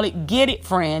like-minded, I call it get it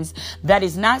friends, that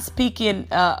is not speaking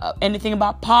anything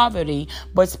about poverty,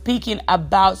 but speaking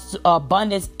about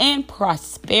abundance and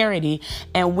prosperity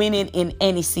and winning in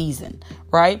any season,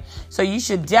 right? So you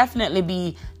should definitely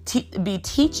be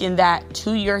teaching that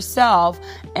to yourself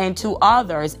and to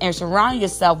others, and surround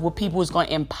yourself with people who's going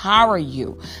to empower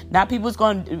you, not people who's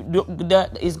going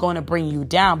to bring you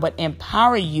down, but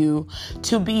empower you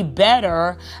to be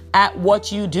better at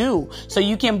what you do, so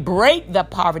you can break the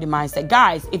poverty mindset.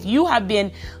 Guys, if you have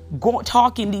been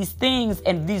talking these things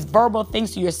and these verbal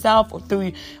things to yourself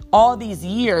through all these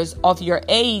years of your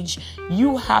age,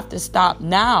 you have to stop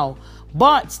now.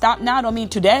 But stop now don't mean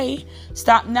today.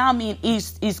 Stop now mean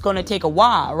it's going to take a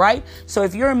while, right? So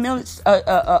if you're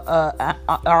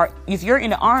if you're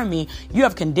in the Army, you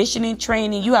have conditioning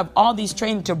training. You have all these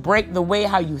training to break the way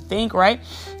how you think, right?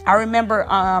 I remember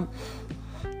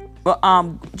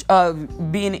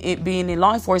being in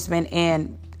law enforcement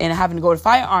and having to go to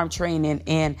firearm training.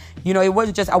 And, you know, it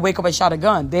wasn't just I wake up and shot a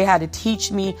gun. They had to teach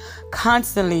me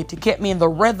constantly to get me in the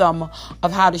rhythm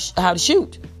of how to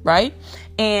shoot, right?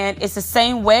 And it's the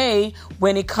same way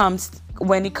when it comes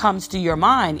to your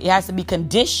mind. It has to be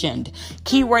conditioned.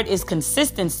 Keyword is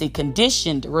consistency,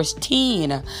 conditioned,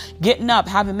 routine, getting up,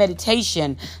 having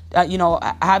meditation,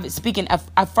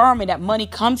 affirming that money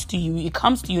comes to you. It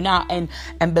comes to you now, and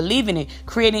believing it,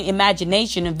 creating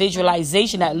imagination and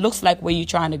visualization that looks like where you're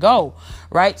trying to go,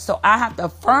 right? So I have to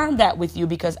affirm that with you,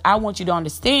 because I want you to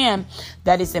understand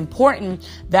that it's important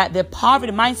that the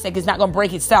poverty mindset is not going to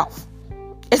break itself.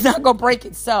 It's not going to break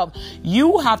itself.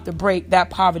 You have to break that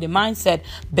poverty mindset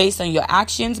based on your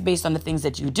actions, based on the things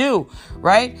that you do,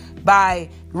 right? By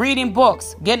reading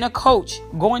books, getting a coach,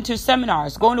 going to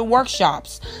seminars, going to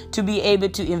workshops, to be able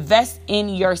to invest in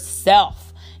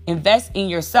yourself. Invest in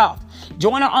yourself.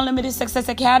 Join our Unlimited Success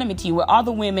Academy team, where all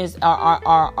the women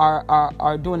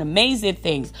are doing amazing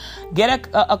things. Get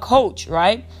a coach,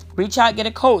 right? Reach out, get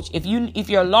a coach. If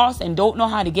you're lost and don't know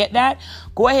how to get that,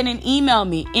 go ahead and email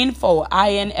me, info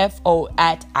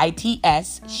at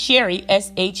its Sherri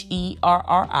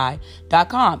SHERRI.com.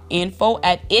 Info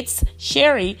at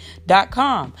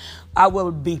itssherri.com. I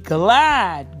will be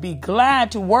glad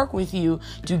to work with you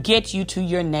to get you to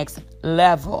your next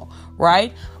level,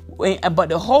 right? But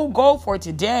the whole goal for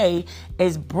today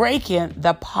is breaking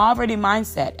the poverty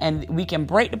mindset. And we can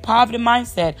break the poverty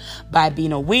mindset by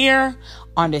being aware,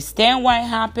 understand why it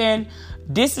happened,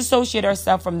 disassociate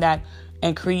ourselves from that,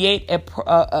 and create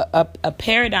a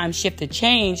paradigm shift to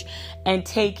change and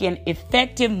take an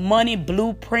effective money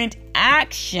blueprint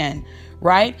action,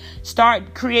 right?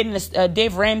 Start creating a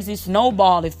Dave Ramsey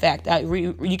snowball effect.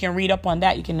 You can read up on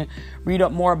that. You can read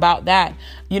up more about that.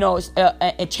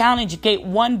 A challenge, get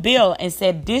one bill and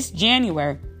said this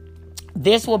January,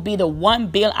 this will be the one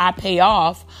bill I pay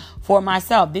off for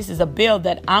myself. This is a bill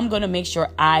that I'm going to make sure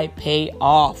I pay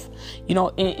off.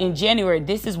 In January,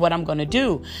 this is what I'm going to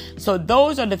do. So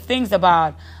those are the things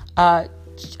about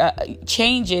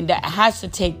changing that has to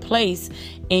take place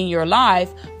in your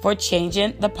life for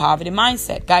changing the poverty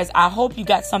mindset. Guys, I hope you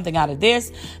got something out of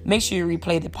this. Make sure you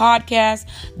replay the podcast.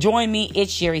 Join me.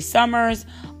 It's Sherri Somers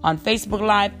on Facebook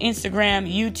Live,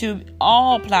 Instagram, YouTube,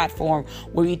 all platforms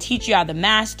where we teach you how to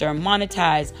master,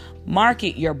 monetize,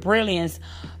 market your brilliance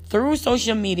through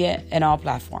social media and all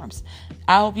platforms.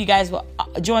 I hope you guys will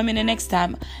join me the next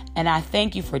time, and I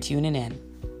thank you for tuning in.